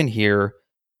 you can hear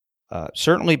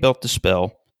certainly Built to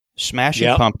Spill, Smashing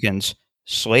Yep. Pumpkins,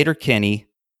 Slater Kinney,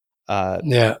 uh,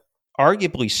 Yeah.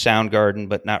 arguably Soundgarden,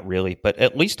 but not really. But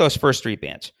at least those first three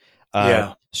bands,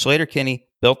 Yeah. Slater Kinney,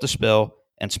 Built to Spill,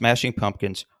 and Smashing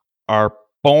Pumpkins, are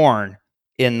born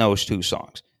in those two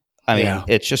songs. I mean, Yeah.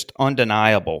 it's just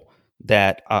undeniable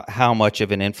that how much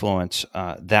of an influence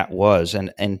that was,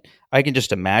 and I can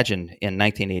just imagine in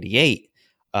 1988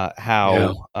 Yeah.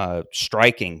 how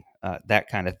striking that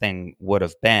kind of thing would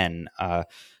have been.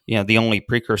 The only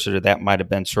precursor to that might have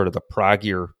been sort of the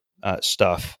proggier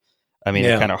stuff. I mean, it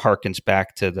Yeah. kind of harkens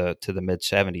back to the mid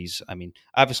 '70s. I mean,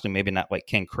 obviously, maybe not like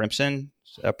King Crimson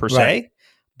per Right. se,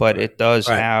 but Right. it does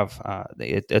Right. have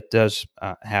it does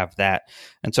have that.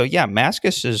 And so, yeah,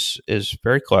 Maskus is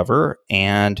very clever.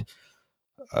 And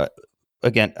uh,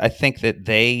 again, I think that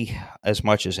they, as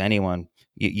much as anyone,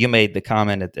 you made the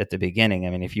comment at the beginning. I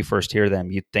mean, if you first hear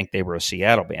them, you'd think they were a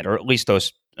Seattle band, or at least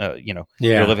those. You're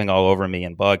Yeah. living all over me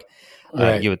and Bug.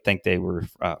 Right. You would think they were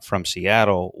from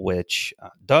Seattle, which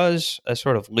does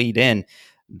sort of lead in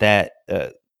that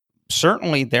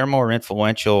certainly they're more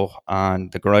influential on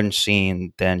the grunge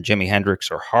scene than Jimi Hendrix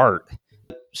or Hart.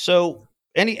 So,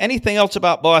 anything else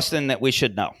about Boston that we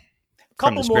should know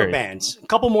from Couple this more period? bands. A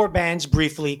couple more bands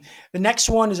briefly. The next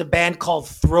one is a band called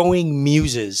Throwing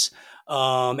Muses,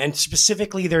 and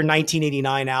specifically their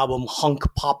 1989 album Hunk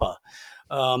Papa.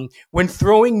 When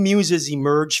Throwing Muses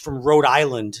emerged from Rhode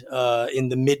Island in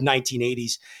the mid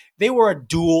 1980s, they were a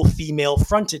dual female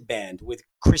fronted band with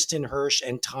Kristen Hirsch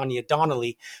and Tanya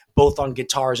Donnelly, both on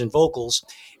guitars and vocals.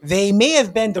 They may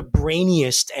have been the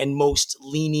brainiest and most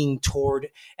leaning toward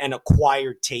an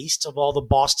acquired taste of all the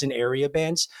Boston area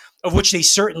bands, of which they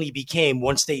certainly became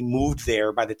once they moved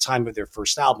there by the time of their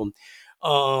first album.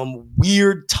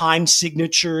 Weird time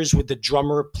signatures with the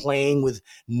drummer playing with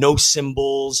no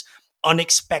cymbals,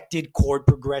 unexpected chord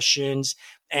progressions,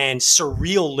 and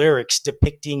surreal lyrics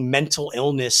depicting mental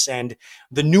illness and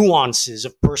the nuances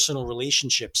of personal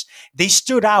relationships. They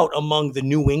stood out among the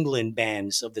New England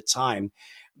bands of the time.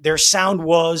 Their sound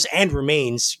was and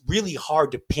remains really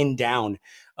hard to pin down.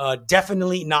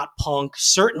 Definitely not punk,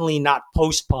 certainly not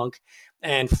post punk,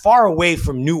 and far away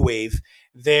from new wave.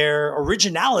 Their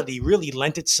originality really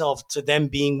lent itself to them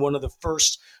being one of the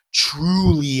first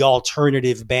truly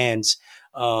alternative bands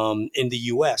in the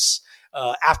U.S.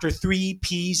 After three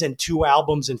EPs and two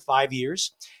albums in 5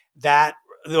 years, that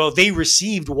they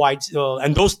received widespread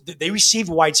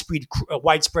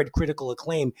critical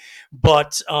acclaim,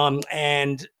 but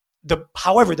and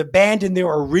however, the band in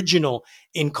their original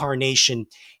incarnation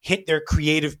hit their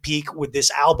creative peak with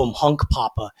this album Hunk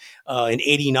Papa in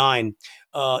 '89,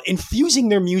 infusing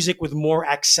their music with more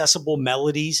accessible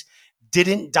melodies.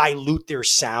 Didn't dilute their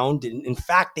sound. In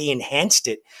fact, they enhanced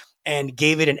it and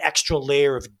gave it an extra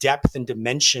layer of depth and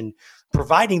dimension,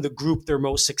 providing the group their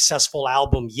most successful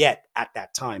album yet at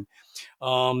that time.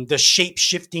 The shape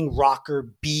shifting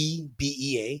rocker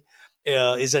BEA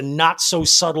is a not so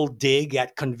subtle dig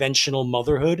at conventional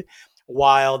motherhood,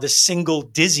 while the single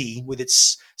Dizzy, with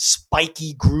its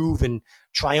spiky groove and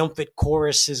triumphant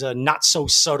chorus, is a not so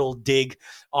subtle dig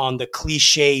on the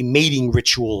cliche mating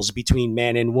rituals between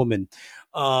man and woman.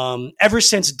 Ever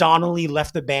since Donnelly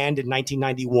left the band in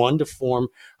 1991 to form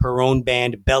her own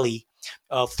band, Belly,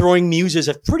 Throwing Muses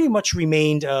have pretty much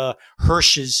remained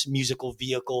Hirsch's musical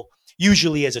vehicle,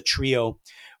 usually as a trio.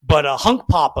 But Hunk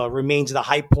Papa remains the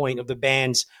high point of the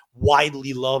band's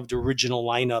widely loved original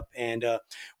lineup, and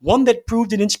one that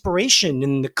proved an inspiration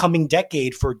in the coming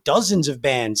decade for dozens of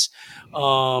bands,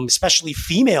 especially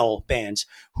female bands,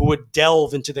 who would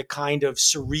delve into the kind of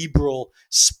cerebral,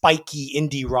 spiky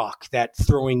indie rock that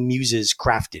Throwing Muses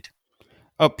crafted.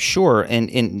 Oh, sure. And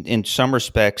in some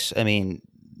respects, I mean,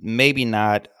 maybe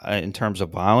not in terms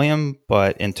of volume,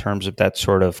 but in terms of that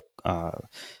sort of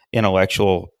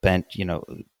intellectual bent,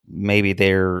 maybe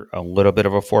they're a little bit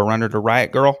of a forerunner to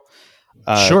Riot Girl.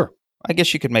 Uh, Sure. I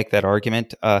guess you could make that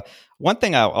argument. One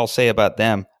thing I'll say about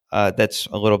them that's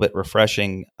a little bit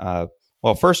refreshing.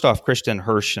 Well, first off, Kristen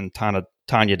Hirsch and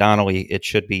Tanya Donnelly, it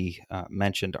should be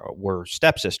mentioned, were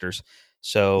stepsisters.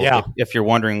 So Yeah. if you're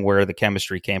wondering where the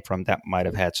chemistry came from, that might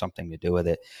have had something to do with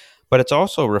it. But it's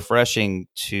also refreshing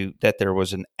that there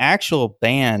was an actual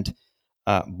band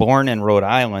born in Rhode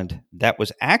Island that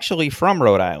was actually from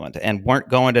Rhode Island and weren't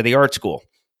going to the art school.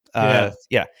 Yeah.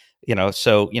 Yeah,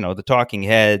 so the Talking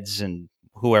Heads and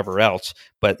whoever else,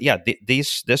 but yeah,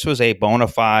 this was a bona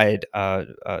fide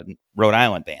Rhode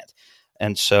Island band,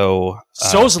 and so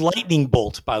so's Lightning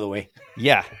Bolt, by the way.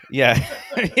 Yeah. The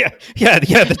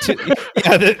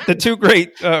two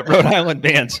great Rhode Island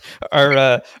bands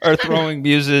are Throwing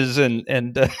Muses and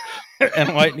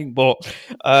Lightning Bolt.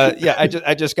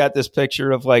 I just got this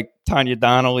picture of like Tanya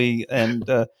Donnelly and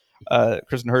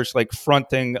Kristen Hirsch like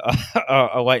fronting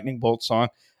a Lightning Bolt song.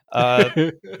 That's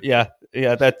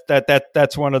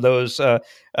one of those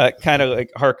kind of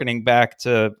like harkening back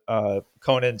to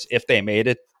Conan's "If They Made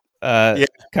It"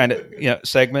 kind of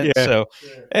segment. Yeah. So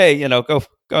hey,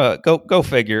 go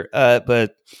figure.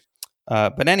 But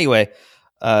anyway,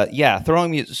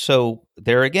 Throwing Music. So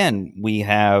there again, we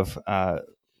have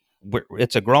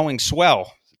it's a growing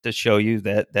swell to show you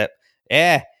that the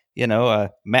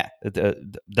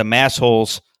mass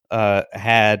holes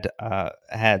had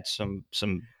some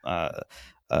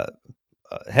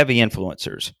heavy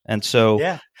influencers, and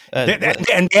so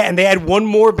and they had one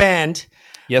more band.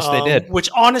 Yes, they did. Which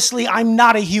honestly, I'm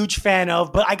not a huge fan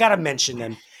of, but I got to mention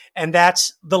them, and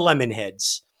that's the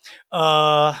Lemonheads.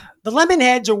 The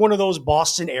Lemonheads are one of those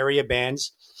Boston area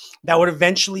bands that would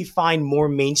eventually find more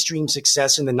mainstream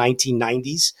success in the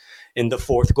 1990s, in the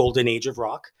fourth golden age of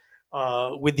rock,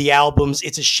 with the albums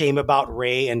 "It's a Shame About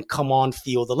Ray" and "Come On,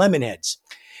 Feel the Lemonheads."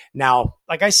 Now,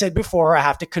 like I said before, I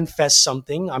have to confess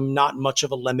something. I'm not much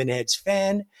of a Lemonheads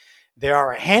fan. There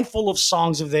are a handful of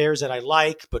songs of theirs that I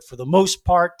like, but for the most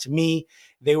part, to me,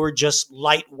 they were just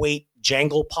lightweight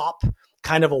jangle pop,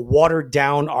 kind of a watered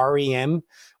down REM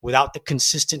without the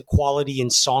consistent quality in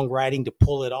songwriting to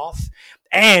pull it off.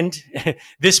 And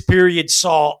this period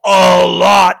saw a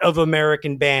lot of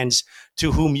American bands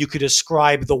to whom you could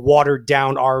ascribe the watered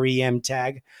down REM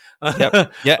tag.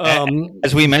 Yep. Yeah.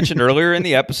 As we mentioned earlier in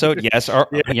the episode, yes, our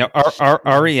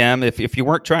REM. If you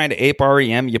weren't trying to ape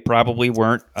REM, you probably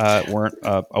weren't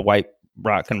a white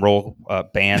rock and roll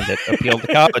band that appealed to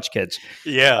college kids.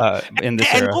 In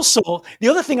this era. Also, the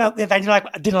other thing I didn't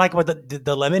like about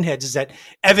the Lemonheads is that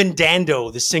Evan Dando,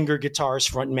 the singer,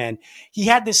 guitarist, frontman, he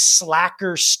had this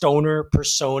slacker stoner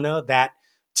persona that,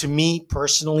 to me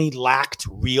personally, lacked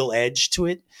real edge to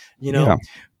it. Yeah.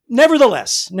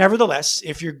 Nevertheless,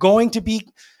 if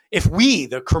we,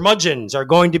 the curmudgeons, are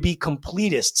going to be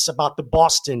completists about the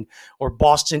Boston or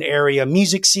Boston area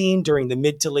music scene during the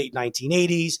mid to late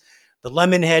 1980s, the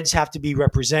Lemonheads have to be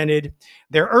represented.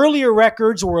 Their earlier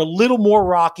records were a little more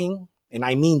rocking, and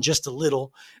I mean just a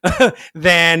little,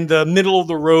 than the middle of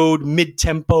the road,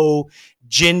 mid-tempo,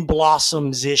 Gin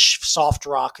Blossoms-ish soft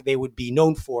rock they would be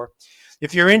known for.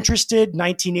 If you're interested,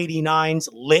 1989's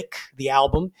Lick, the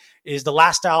album, is the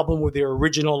last album with their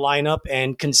original lineup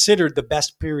and considered the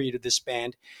best period of this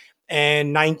band.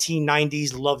 And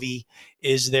 1990's Lovey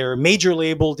is their major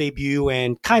label debut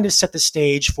and kind of set the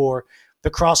stage for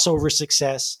the crossover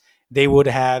success they would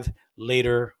have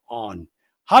later on.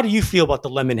 How do you feel about the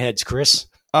Lemonheads, Chris?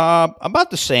 About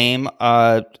the same.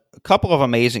 A couple of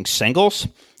amazing singles.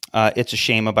 It's a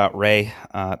Shame About Ray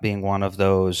being one of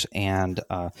those, and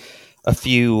a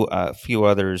few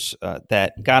others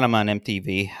that got them on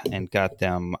MTV and got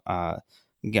them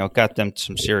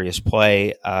some serious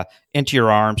play. Into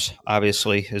Your Arms,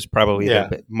 obviously, is probably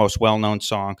the most well-known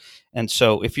song. And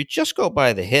so if you just go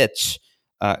by the hits,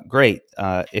 great.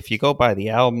 If you go by the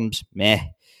albums, meh.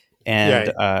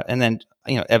 And then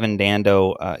Evan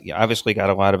Dando obviously got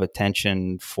a lot of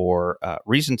attention for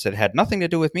reasons that had nothing to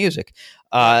do with music.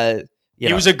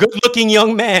 He was a good-looking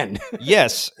young man.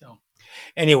 Yes.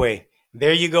 Anyway,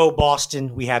 there you go,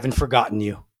 Boston. We haven't forgotten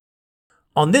you.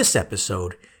 On this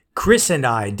episode, Chris and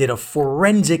I did a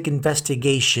forensic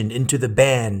investigation into the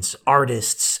bands,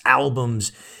 artists,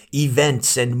 albums,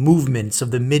 events, and movements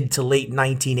of the mid to late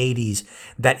 1980s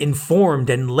that informed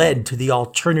and led to the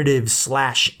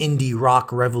alternative/indie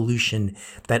rock revolution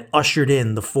that ushered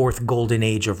in the fourth golden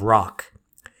age of rock.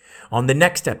 On the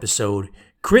next episode,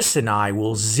 Chris and I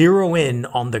will zero in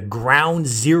on the ground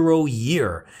zero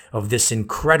year of this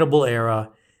incredible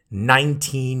era,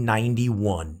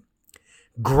 1991.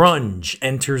 Grunge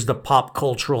enters the pop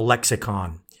cultural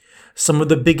lexicon. Some of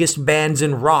the biggest bands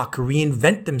in rock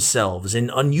reinvent themselves in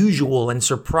unusual and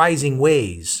surprising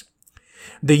ways.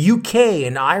 The UK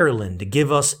and Ireland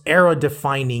give us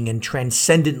era-defining and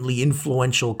transcendently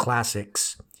influential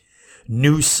classics.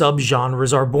 New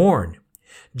subgenres are born.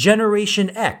 Generation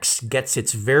X gets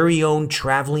its very own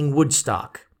traveling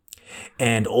Woodstock.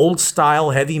 And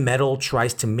old-style heavy metal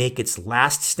tries to make its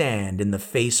last stand in the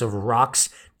face of rock's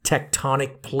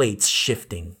tectonic plates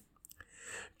shifting.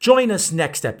 Join us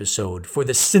next episode for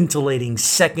the scintillating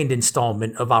second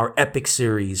installment of our epic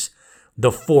series,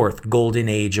 The Fourth Golden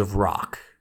Age of Rock.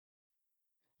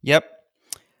 Yep.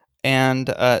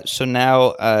 And so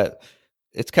now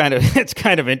it's kind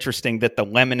of interesting that the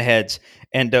Lemonheads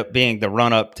end up being the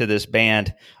run up to this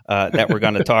band that we're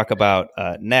going to talk about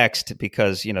next,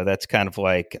 because that's kind of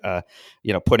like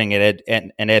putting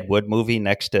an Ed Wood movie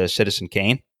next to Citizen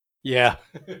Kane. Yeah.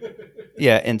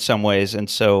 Yeah, in some ways. And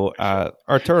so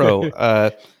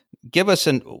Arturo, give us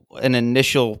an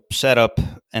initial setup,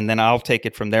 and then I'll take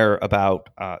it from there about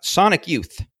Sonic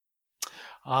Youth.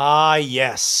 Ah,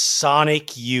 yes,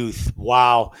 Sonic Youth.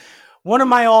 Wow. One of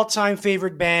my all-time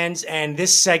favorite bands, and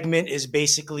this segment is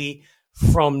basically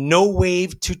from no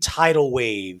wave to tidal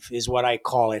wave is what I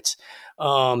call it.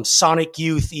 Sonic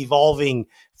Youth evolving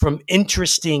from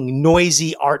interesting,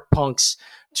 noisy art punks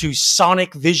to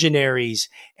sonic visionaries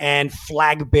and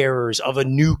flag bearers of a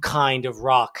new kind of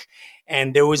rock.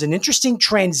 And there was an interesting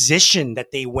transition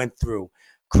that they went through.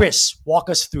 Chris, walk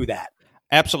us through that.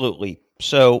 Absolutely.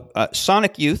 So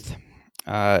Sonic Youth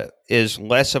is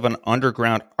less of an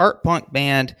underground art punk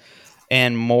band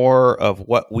and more of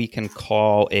what we can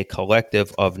call a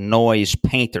collective of noise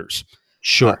painters.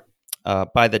 Sure.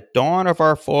 By the dawn of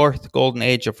our fourth golden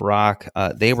age of rock,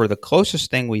 they were the closest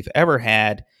thing we've ever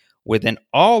had within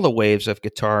all the waves of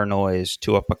guitar noise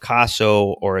to a Picasso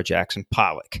or a Jackson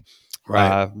Pollock.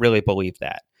 Right. Really believe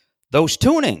that. Those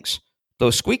tunings,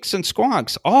 those squeaks and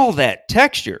squonks, all that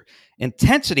texture,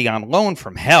 intensity on loan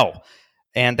from hell,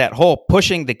 and that whole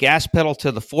pushing the gas pedal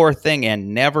to the floor thing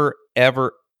and never,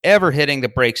 ever, ever hitting the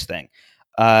brakes thing.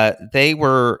 They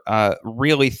were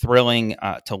really thrilling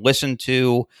to listen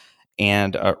to,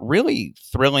 and really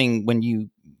thrilling when you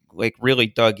really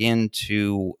dug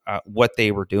into what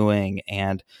they were doing,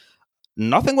 and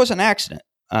nothing was an accident.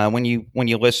 When you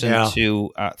listen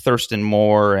to Thurston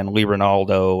Moore and Lee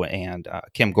Ronaldo and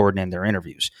Kim Gordon in their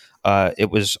interviews,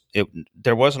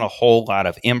 there wasn't a whole lot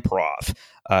of improv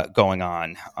going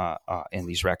on in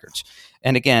these records.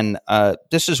 And again,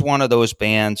 this is one of those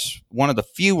bands, one of the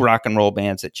few rock and roll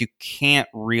bands that you can't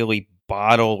really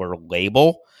bottle or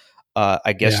label.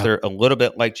 I guess they're a little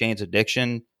bit like Jane's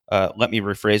Addiction. Let me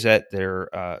rephrase that.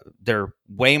 They're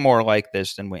way more like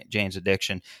this than Jane's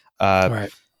Addiction. Right.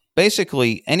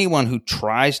 Basically, anyone who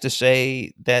tries to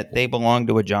say that they belong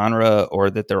to a genre or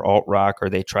that they're alt rock or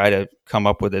they try to come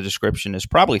up with a description is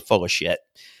probably full of shit.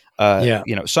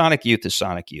 Sonic Youth is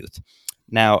Sonic Youth.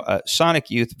 Now, Sonic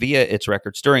Youth, via its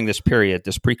records during this period,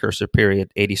 this precursor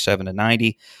period, 87 to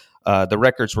 90, the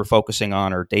records we're focusing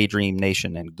on are Daydream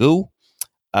Nation and Goo.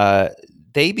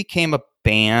 They became a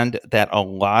band that a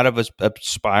lot of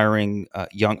aspiring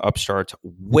young upstarts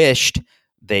wished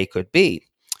they could be.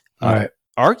 Right.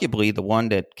 Arguably, the one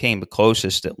that came the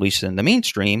closest, at least in the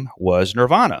mainstream, was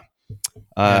Nirvana.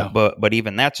 But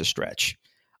even that's a stretch.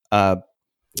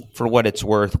 For what it's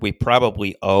worth, we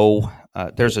probably owe,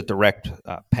 there's a direct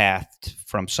path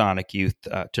from Sonic Youth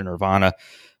to Nirvana,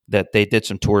 that they did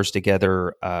some tours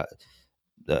together.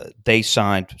 They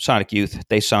signed Sonic Youth.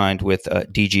 They signed with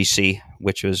DGC,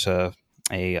 which was a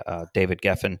David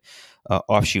Geffen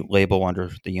offshoot label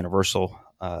under the Universal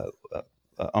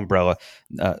umbrella.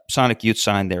 Sonic Youth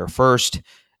signed there first,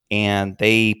 and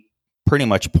they pretty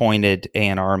much pointed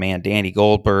A&R man Danny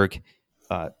Goldberg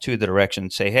to the direction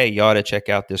and say, hey, you ought to check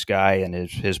out this guy and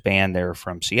his band there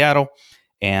from Seattle,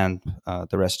 and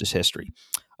the rest is history.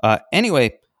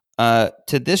 Anyway,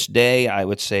 to this day, I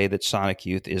would say that Sonic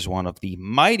Youth is one of the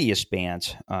mightiest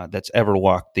bands that's ever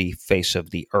walked the face of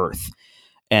the earth.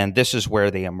 And this is where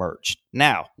they emerged.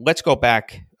 Now, let's go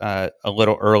back a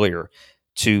little earlier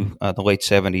to the late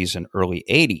 70s and early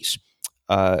 80s.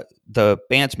 The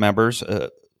band's members,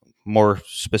 more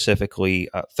specifically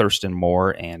Thurston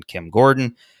Moore and Kim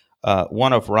Gordon,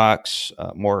 one of rock's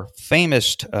more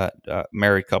famous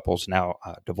married couples, now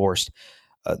divorced,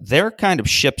 they're kind of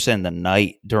ships in the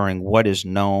night during what is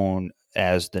known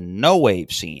as the no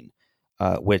wave scene,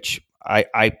 which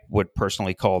I would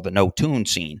personally call the no tune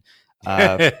scene.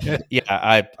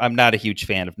 I'm not a huge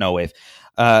fan of no wave,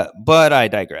 but I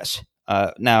digress.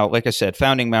 Now, like I said,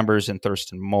 founding members in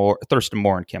Thurston Moore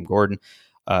and Kim Gordon,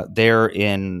 they're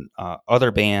in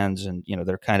other bands, and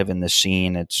they're kind of in this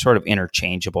scene. It's sort of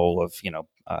interchangeable. Of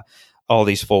all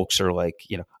these folks are like,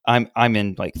 I'm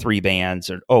in like 3 bands,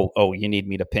 or oh, you need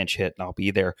me to pinch hit, and I'll be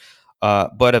there.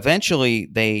 But eventually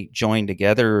they joined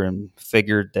together and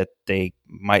figured that they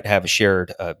might have a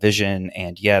shared vision.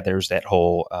 And there's that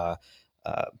whole uh,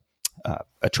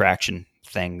 attraction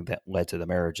thing that led to the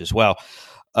marriage as well.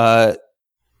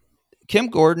 Kim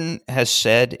Gordon has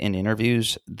said in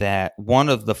interviews that one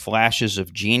of the flashes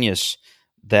of genius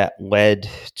that led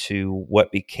to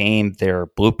what became their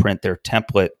blueprint, their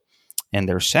template, and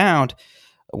their sound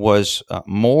was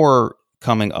more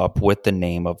coming up with the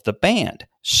name of the band,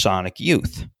 Sonic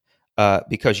Youth.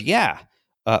 Because,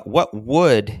 what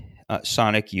would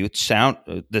Sonic Youth sound,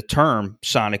 the term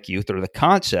Sonic Youth or the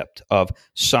concept of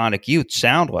Sonic Youth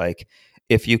sound like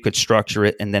if you could structure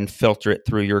it and then filter it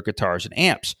through your guitars and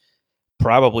amps?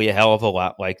 Probably a hell of a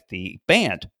lot like the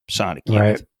band Sonic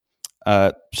Youth.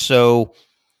 Right. So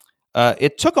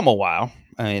it took them a while.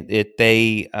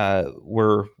 They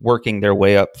were working their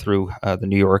way up through the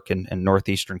New York and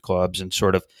Northeastern clubs and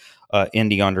sort of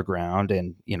indie underground.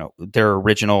 And, their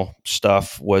original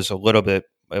stuff was a little bit,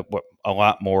 a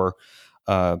lot more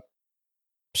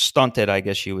stunted, I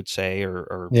guess you would say,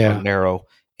 or narrow.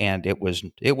 And it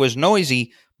was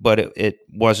noisy, but it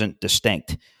wasn't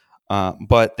distinct.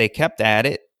 But they kept at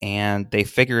it, and they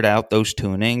figured out those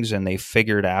tunings, and they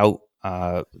figured out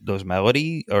those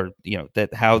melody, or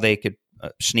that how they could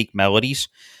sneak melodies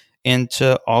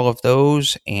into all of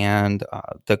those, and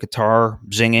the guitar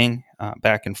zinging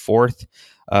back and forth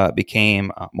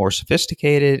became more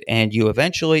sophisticated, and you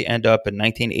eventually end up in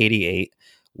 1988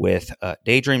 with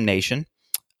Daydream Nation.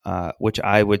 Which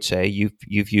I would say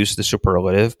you've used the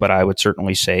superlative, but I would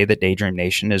certainly say that Daydream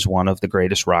Nation is one of the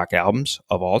greatest rock albums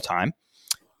of all time,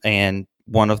 and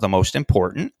one of the most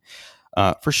important,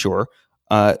 for sure.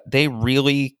 They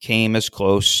really came as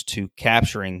close to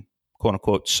capturing "quote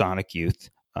unquote" Sonic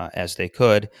Youth as they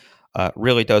could.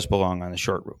 Really does belong on the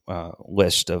short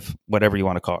list of whatever you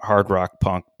want to call it: hard rock,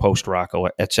 punk, post rock,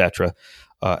 etc.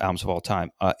 Albums of all time.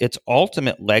 Its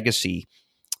ultimate legacy,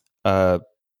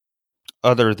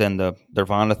 other than the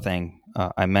Nirvana thing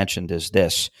I mentioned, is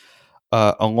this.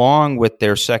 Along with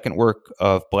their second work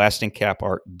of blasting cap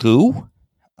art, Goo,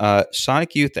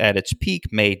 Sonic Youth at its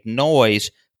peak made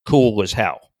noise cool as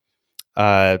hell.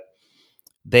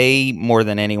 They, more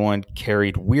than anyone,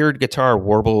 carried weird guitar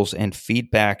warbles and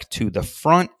feedback to the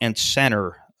front and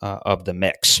center of the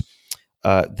mix.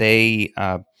 They,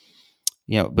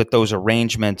 with those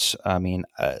arrangements, I mean,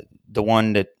 the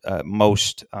one that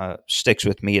most sticks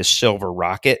with me is Silver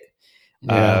Rocket.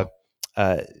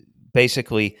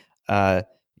 Basically,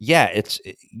 it's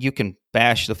you can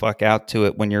bash the fuck out to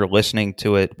it when you're listening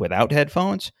to it without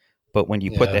headphones, but when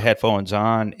you put the headphones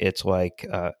on, it's like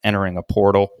entering a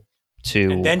portal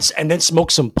to and then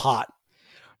smoke some pot.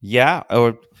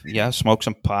 Smoke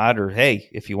some pot, or hey,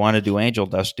 if you want to do angel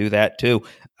dust, do that too.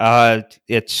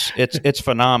 It's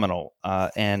phenomenal,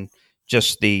 and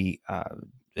just the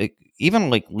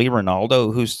even like Lee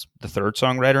Ronaldo, who's the third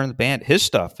songwriter in the band, his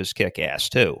stuff is kick ass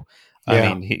too.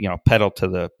 I mean, pedal to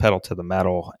the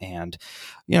metal, and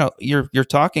you're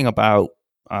talking about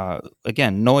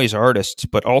again, noise artists,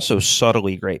 but also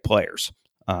subtly great players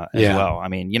as well. I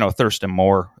mean, Thurston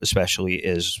Moore especially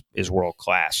is world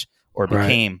class, or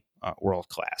became world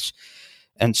class,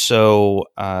 and so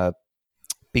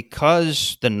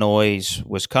because the noise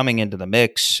was coming into the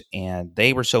mix and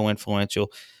they were so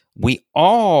influential, we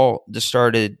all just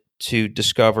started to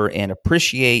discover and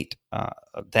appreciate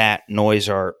that noise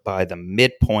art by the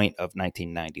midpoint of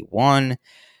 1991.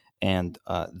 And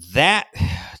that,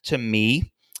 to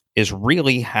me, is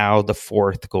really how the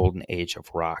fourth golden age of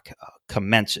rock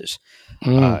commences.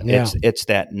 It's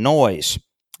that noise,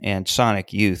 and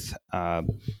Sonic Youth.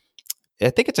 I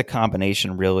think it's a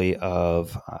combination, really,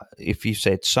 of if you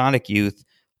said Sonic Youth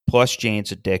plus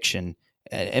Jane's Addiction,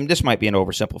 and this might be an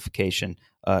oversimplification,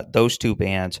 those two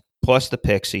bands plus the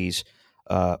Pixies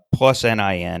plus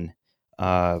NIN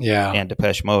and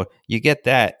Depeche Mode, you get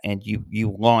that, and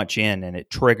you launch in, and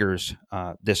it triggers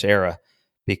this era,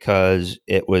 because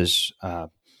it was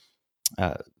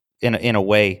in a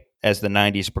way, as the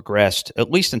 90s progressed,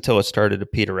 at least until it started to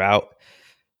peter out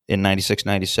in 96,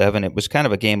 97, it was kind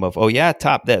of a game of,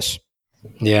 top this.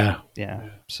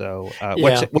 So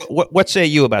what say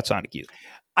you about Sonic Youth?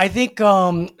 I think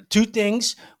two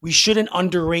things. We shouldn't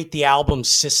underrate the album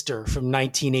Sister from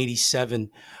 1987.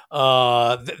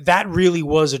 That really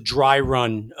was a dry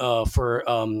run for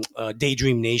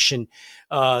Daydream Nation.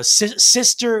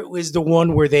 Sister was the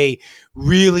one where they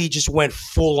really just went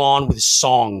full on with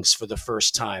songs for the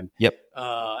first time. Yep.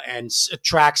 And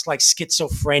tracks like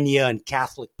Schizophrenia and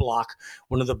Catholic Block,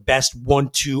 one of the best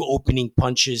 1-2 opening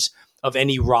punches of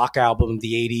any rock album of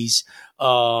the 80s.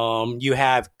 You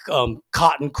have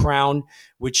Cotton Crown,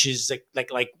 which is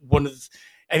like one of the,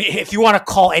 I mean, if you want to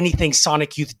call anything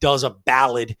Sonic Youth does a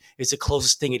ballad, it's the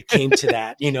closest thing it came to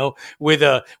that. With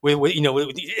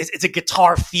it's a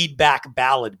guitar feedback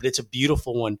ballad, but it's a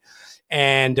beautiful one.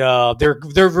 And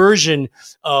their version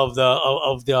of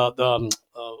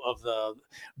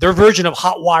their version of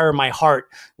Hot Wire My Heart,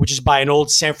 which is by an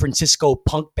old San Francisco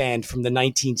punk band from the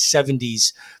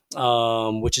 1970s,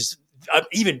 which is an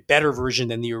even better version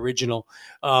than the original.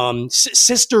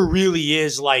 Sister really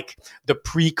is like the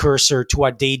precursor to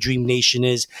what Daydream Nation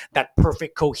is, that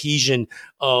perfect cohesion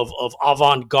of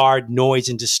avant-garde noise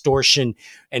and distortion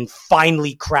and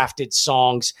finely crafted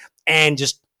songs and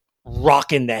just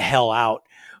rocking the hell out.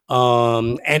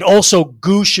 And also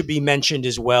Goo should be mentioned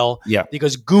as well. Yeah.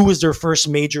 Because Goo was their first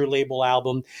major label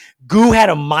album. Goo had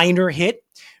a minor hit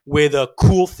with a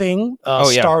Cool Thing,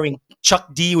 starring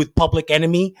Chuck D with Public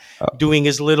Enemy, doing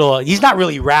his little, he's not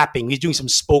really rapping. He's doing some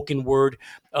spoken word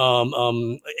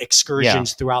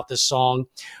excursions throughout the song.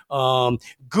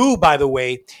 Goo, by the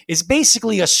way, is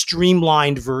basically a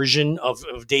streamlined version of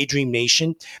Daydream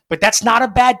Nation, but that's not a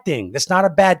bad thing. That's not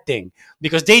a bad thing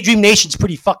because Daydream Nation's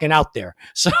pretty fucking out there.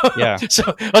 So,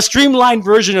 so a streamlined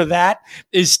version of that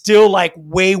is still like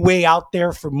way, way out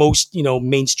there for most,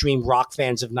 mainstream rock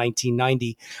fans of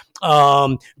 1990.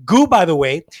 Goo, by the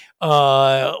way,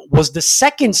 was the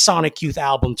second Sonic Youth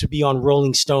album to be on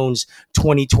Rolling Stone's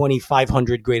 2020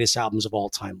 500 greatest albums of all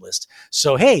time list.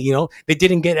 So, hey, they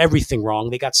didn't get everything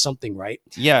wrong. They got something right.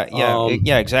 Yeah,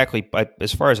 exactly. But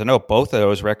as far as I know, both of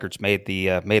those records made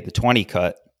the 20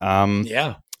 cut.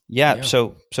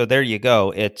 So there you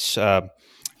go. It's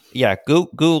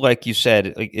Goo, like you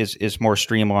said, is more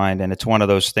streamlined, and it's one of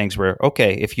those things where,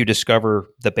 okay, if you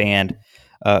discover the band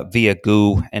via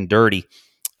Goo and Dirty,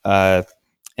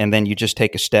 and then you just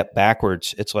take a step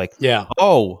backwards, it's like,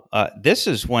 this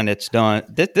is when it's done.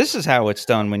 This is how it's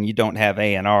done when you don't have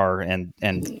A&R and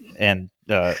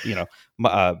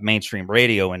mainstream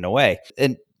radio in the way.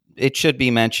 And it should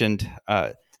be mentioned,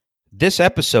 this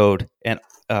episode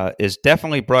is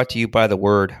definitely brought to you by the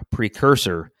word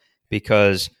precursor,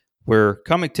 because we're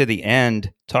coming to the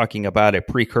end talking about a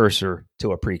precursor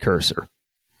to a precursor.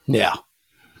 Yeah.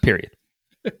 Period.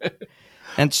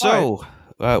 And so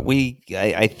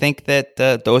I think that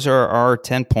those are our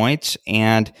 10 points,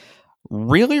 and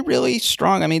really, really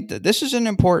strong. I mean, this is an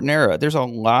important era. There's a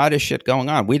lot of shit going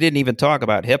on. We didn't even talk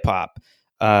about hip hop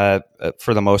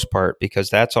for the most part, because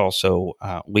that's also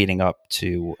leading up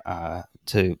to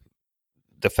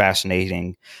the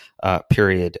fascinating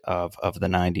period of the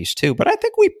 90s too. But I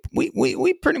think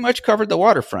we pretty much covered the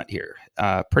waterfront here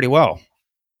pretty well.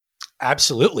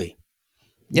 Absolutely.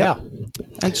 Yeah.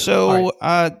 And so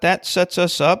that sets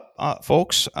us up,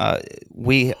 folks.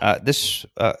 This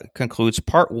concludes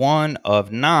part 1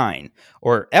 of 9,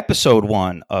 or episode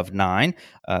 1 of 9.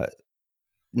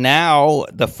 Now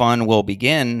the fun will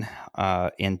begin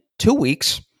in 2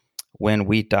 weeks when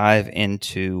we dive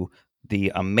into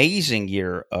the amazing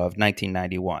year of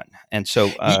 1991. And so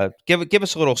give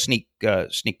us a little sneak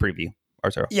preview,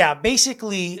 Arturo. Yeah,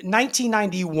 basically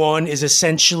 1991 is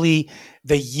essentially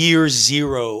the year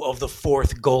zero of the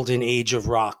fourth golden age of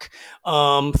rock.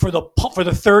 For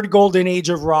the third golden age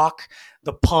of rock,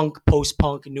 the punk,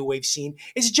 post-punk, new wave scene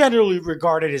is generally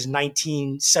regarded as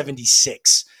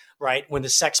 1976, right? When the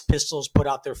Sex Pistols put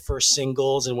out their first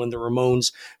singles and when the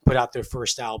Ramones put out their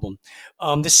first album.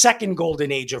 The second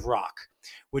golden age of rock,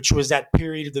 which was that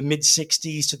period of the mid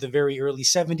 60s to the very early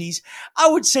 70s. I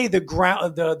would say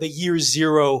the year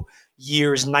zero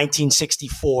years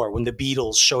 1964 when the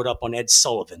Beatles showed up on Ed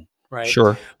Sullivan, right?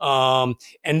 Sure. And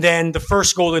then the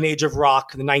first golden age of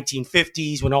rock, the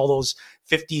 1950s, when all those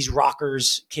 50s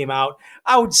rockers came out.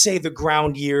 I would say the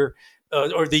ground year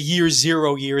or the year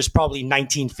zero year is probably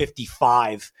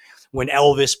 1955. When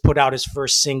Elvis put out his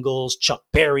first singles, Chuck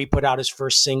Berry put out his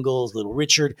first singles, Little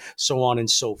Richard, so on and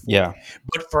so forth. Yeah.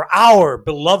 But for our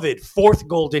beloved fourth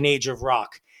golden age of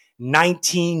rock,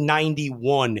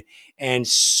 1991, and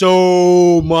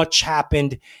so much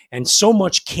happened and so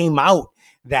much came out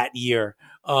that year.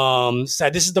 So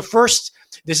this is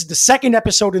the second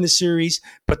episode in the series,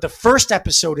 but the first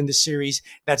episode in the series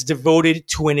that's devoted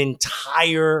to an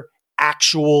entire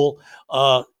actual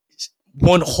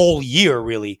one whole year,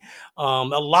 really. A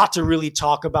lot to really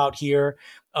talk about here.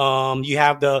 You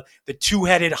have the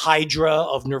two-headed hydra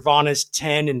of Nirvana's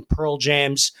 10 and Pearl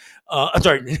Jam's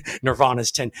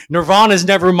Nirvana's 10. Nirvana's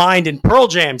Nevermind and Pearl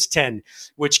Jam's 10,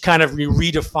 which kind of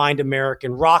redefined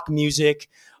American rock music.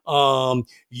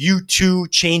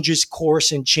 U2 changes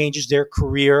course and changes their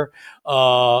career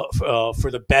for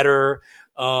the better.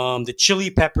 The Chili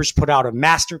Peppers put out a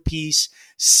masterpiece.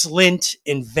 Slint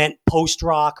invent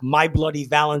post-rock. My Bloody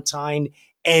Valentine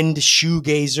end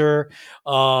shoegazer.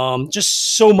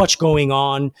 Just so much going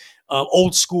on.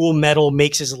 Old School Metal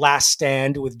makes his last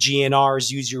stand with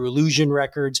GNR's Use Your Illusion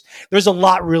records. There's a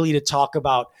lot really to talk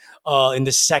about in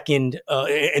this second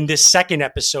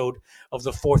episode of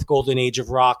the fourth golden age of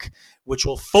rock, which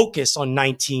will focus on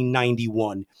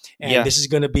 1991. And this is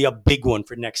going to be a big one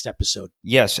for next episode.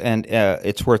 Yes, and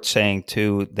it's worth saying,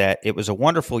 too, that it was a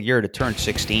wonderful year to turn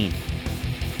 16.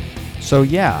 So,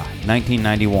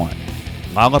 1991.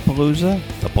 Lollapalooza,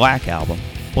 the Black Album,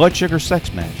 Blood Sugar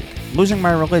Sex Magic, Losing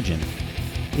My Religion,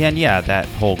 and that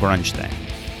whole grunge thing.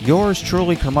 Yours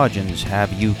truly, Curmudgeons,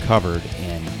 have you covered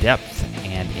in depth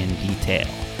and in detail.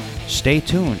 Stay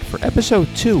tuned for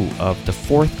episode 2 of the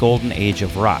fourth golden age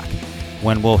of rock,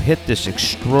 when we'll hit this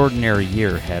extraordinary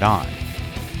year head on.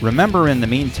 Remember in the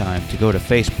meantime to go to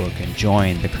Facebook and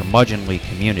join the Curmudgeonly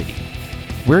community.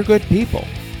 We're good people,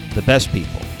 the best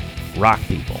people, rock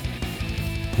people.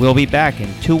 We'll be back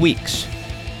in 2 weeks.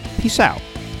 Peace out.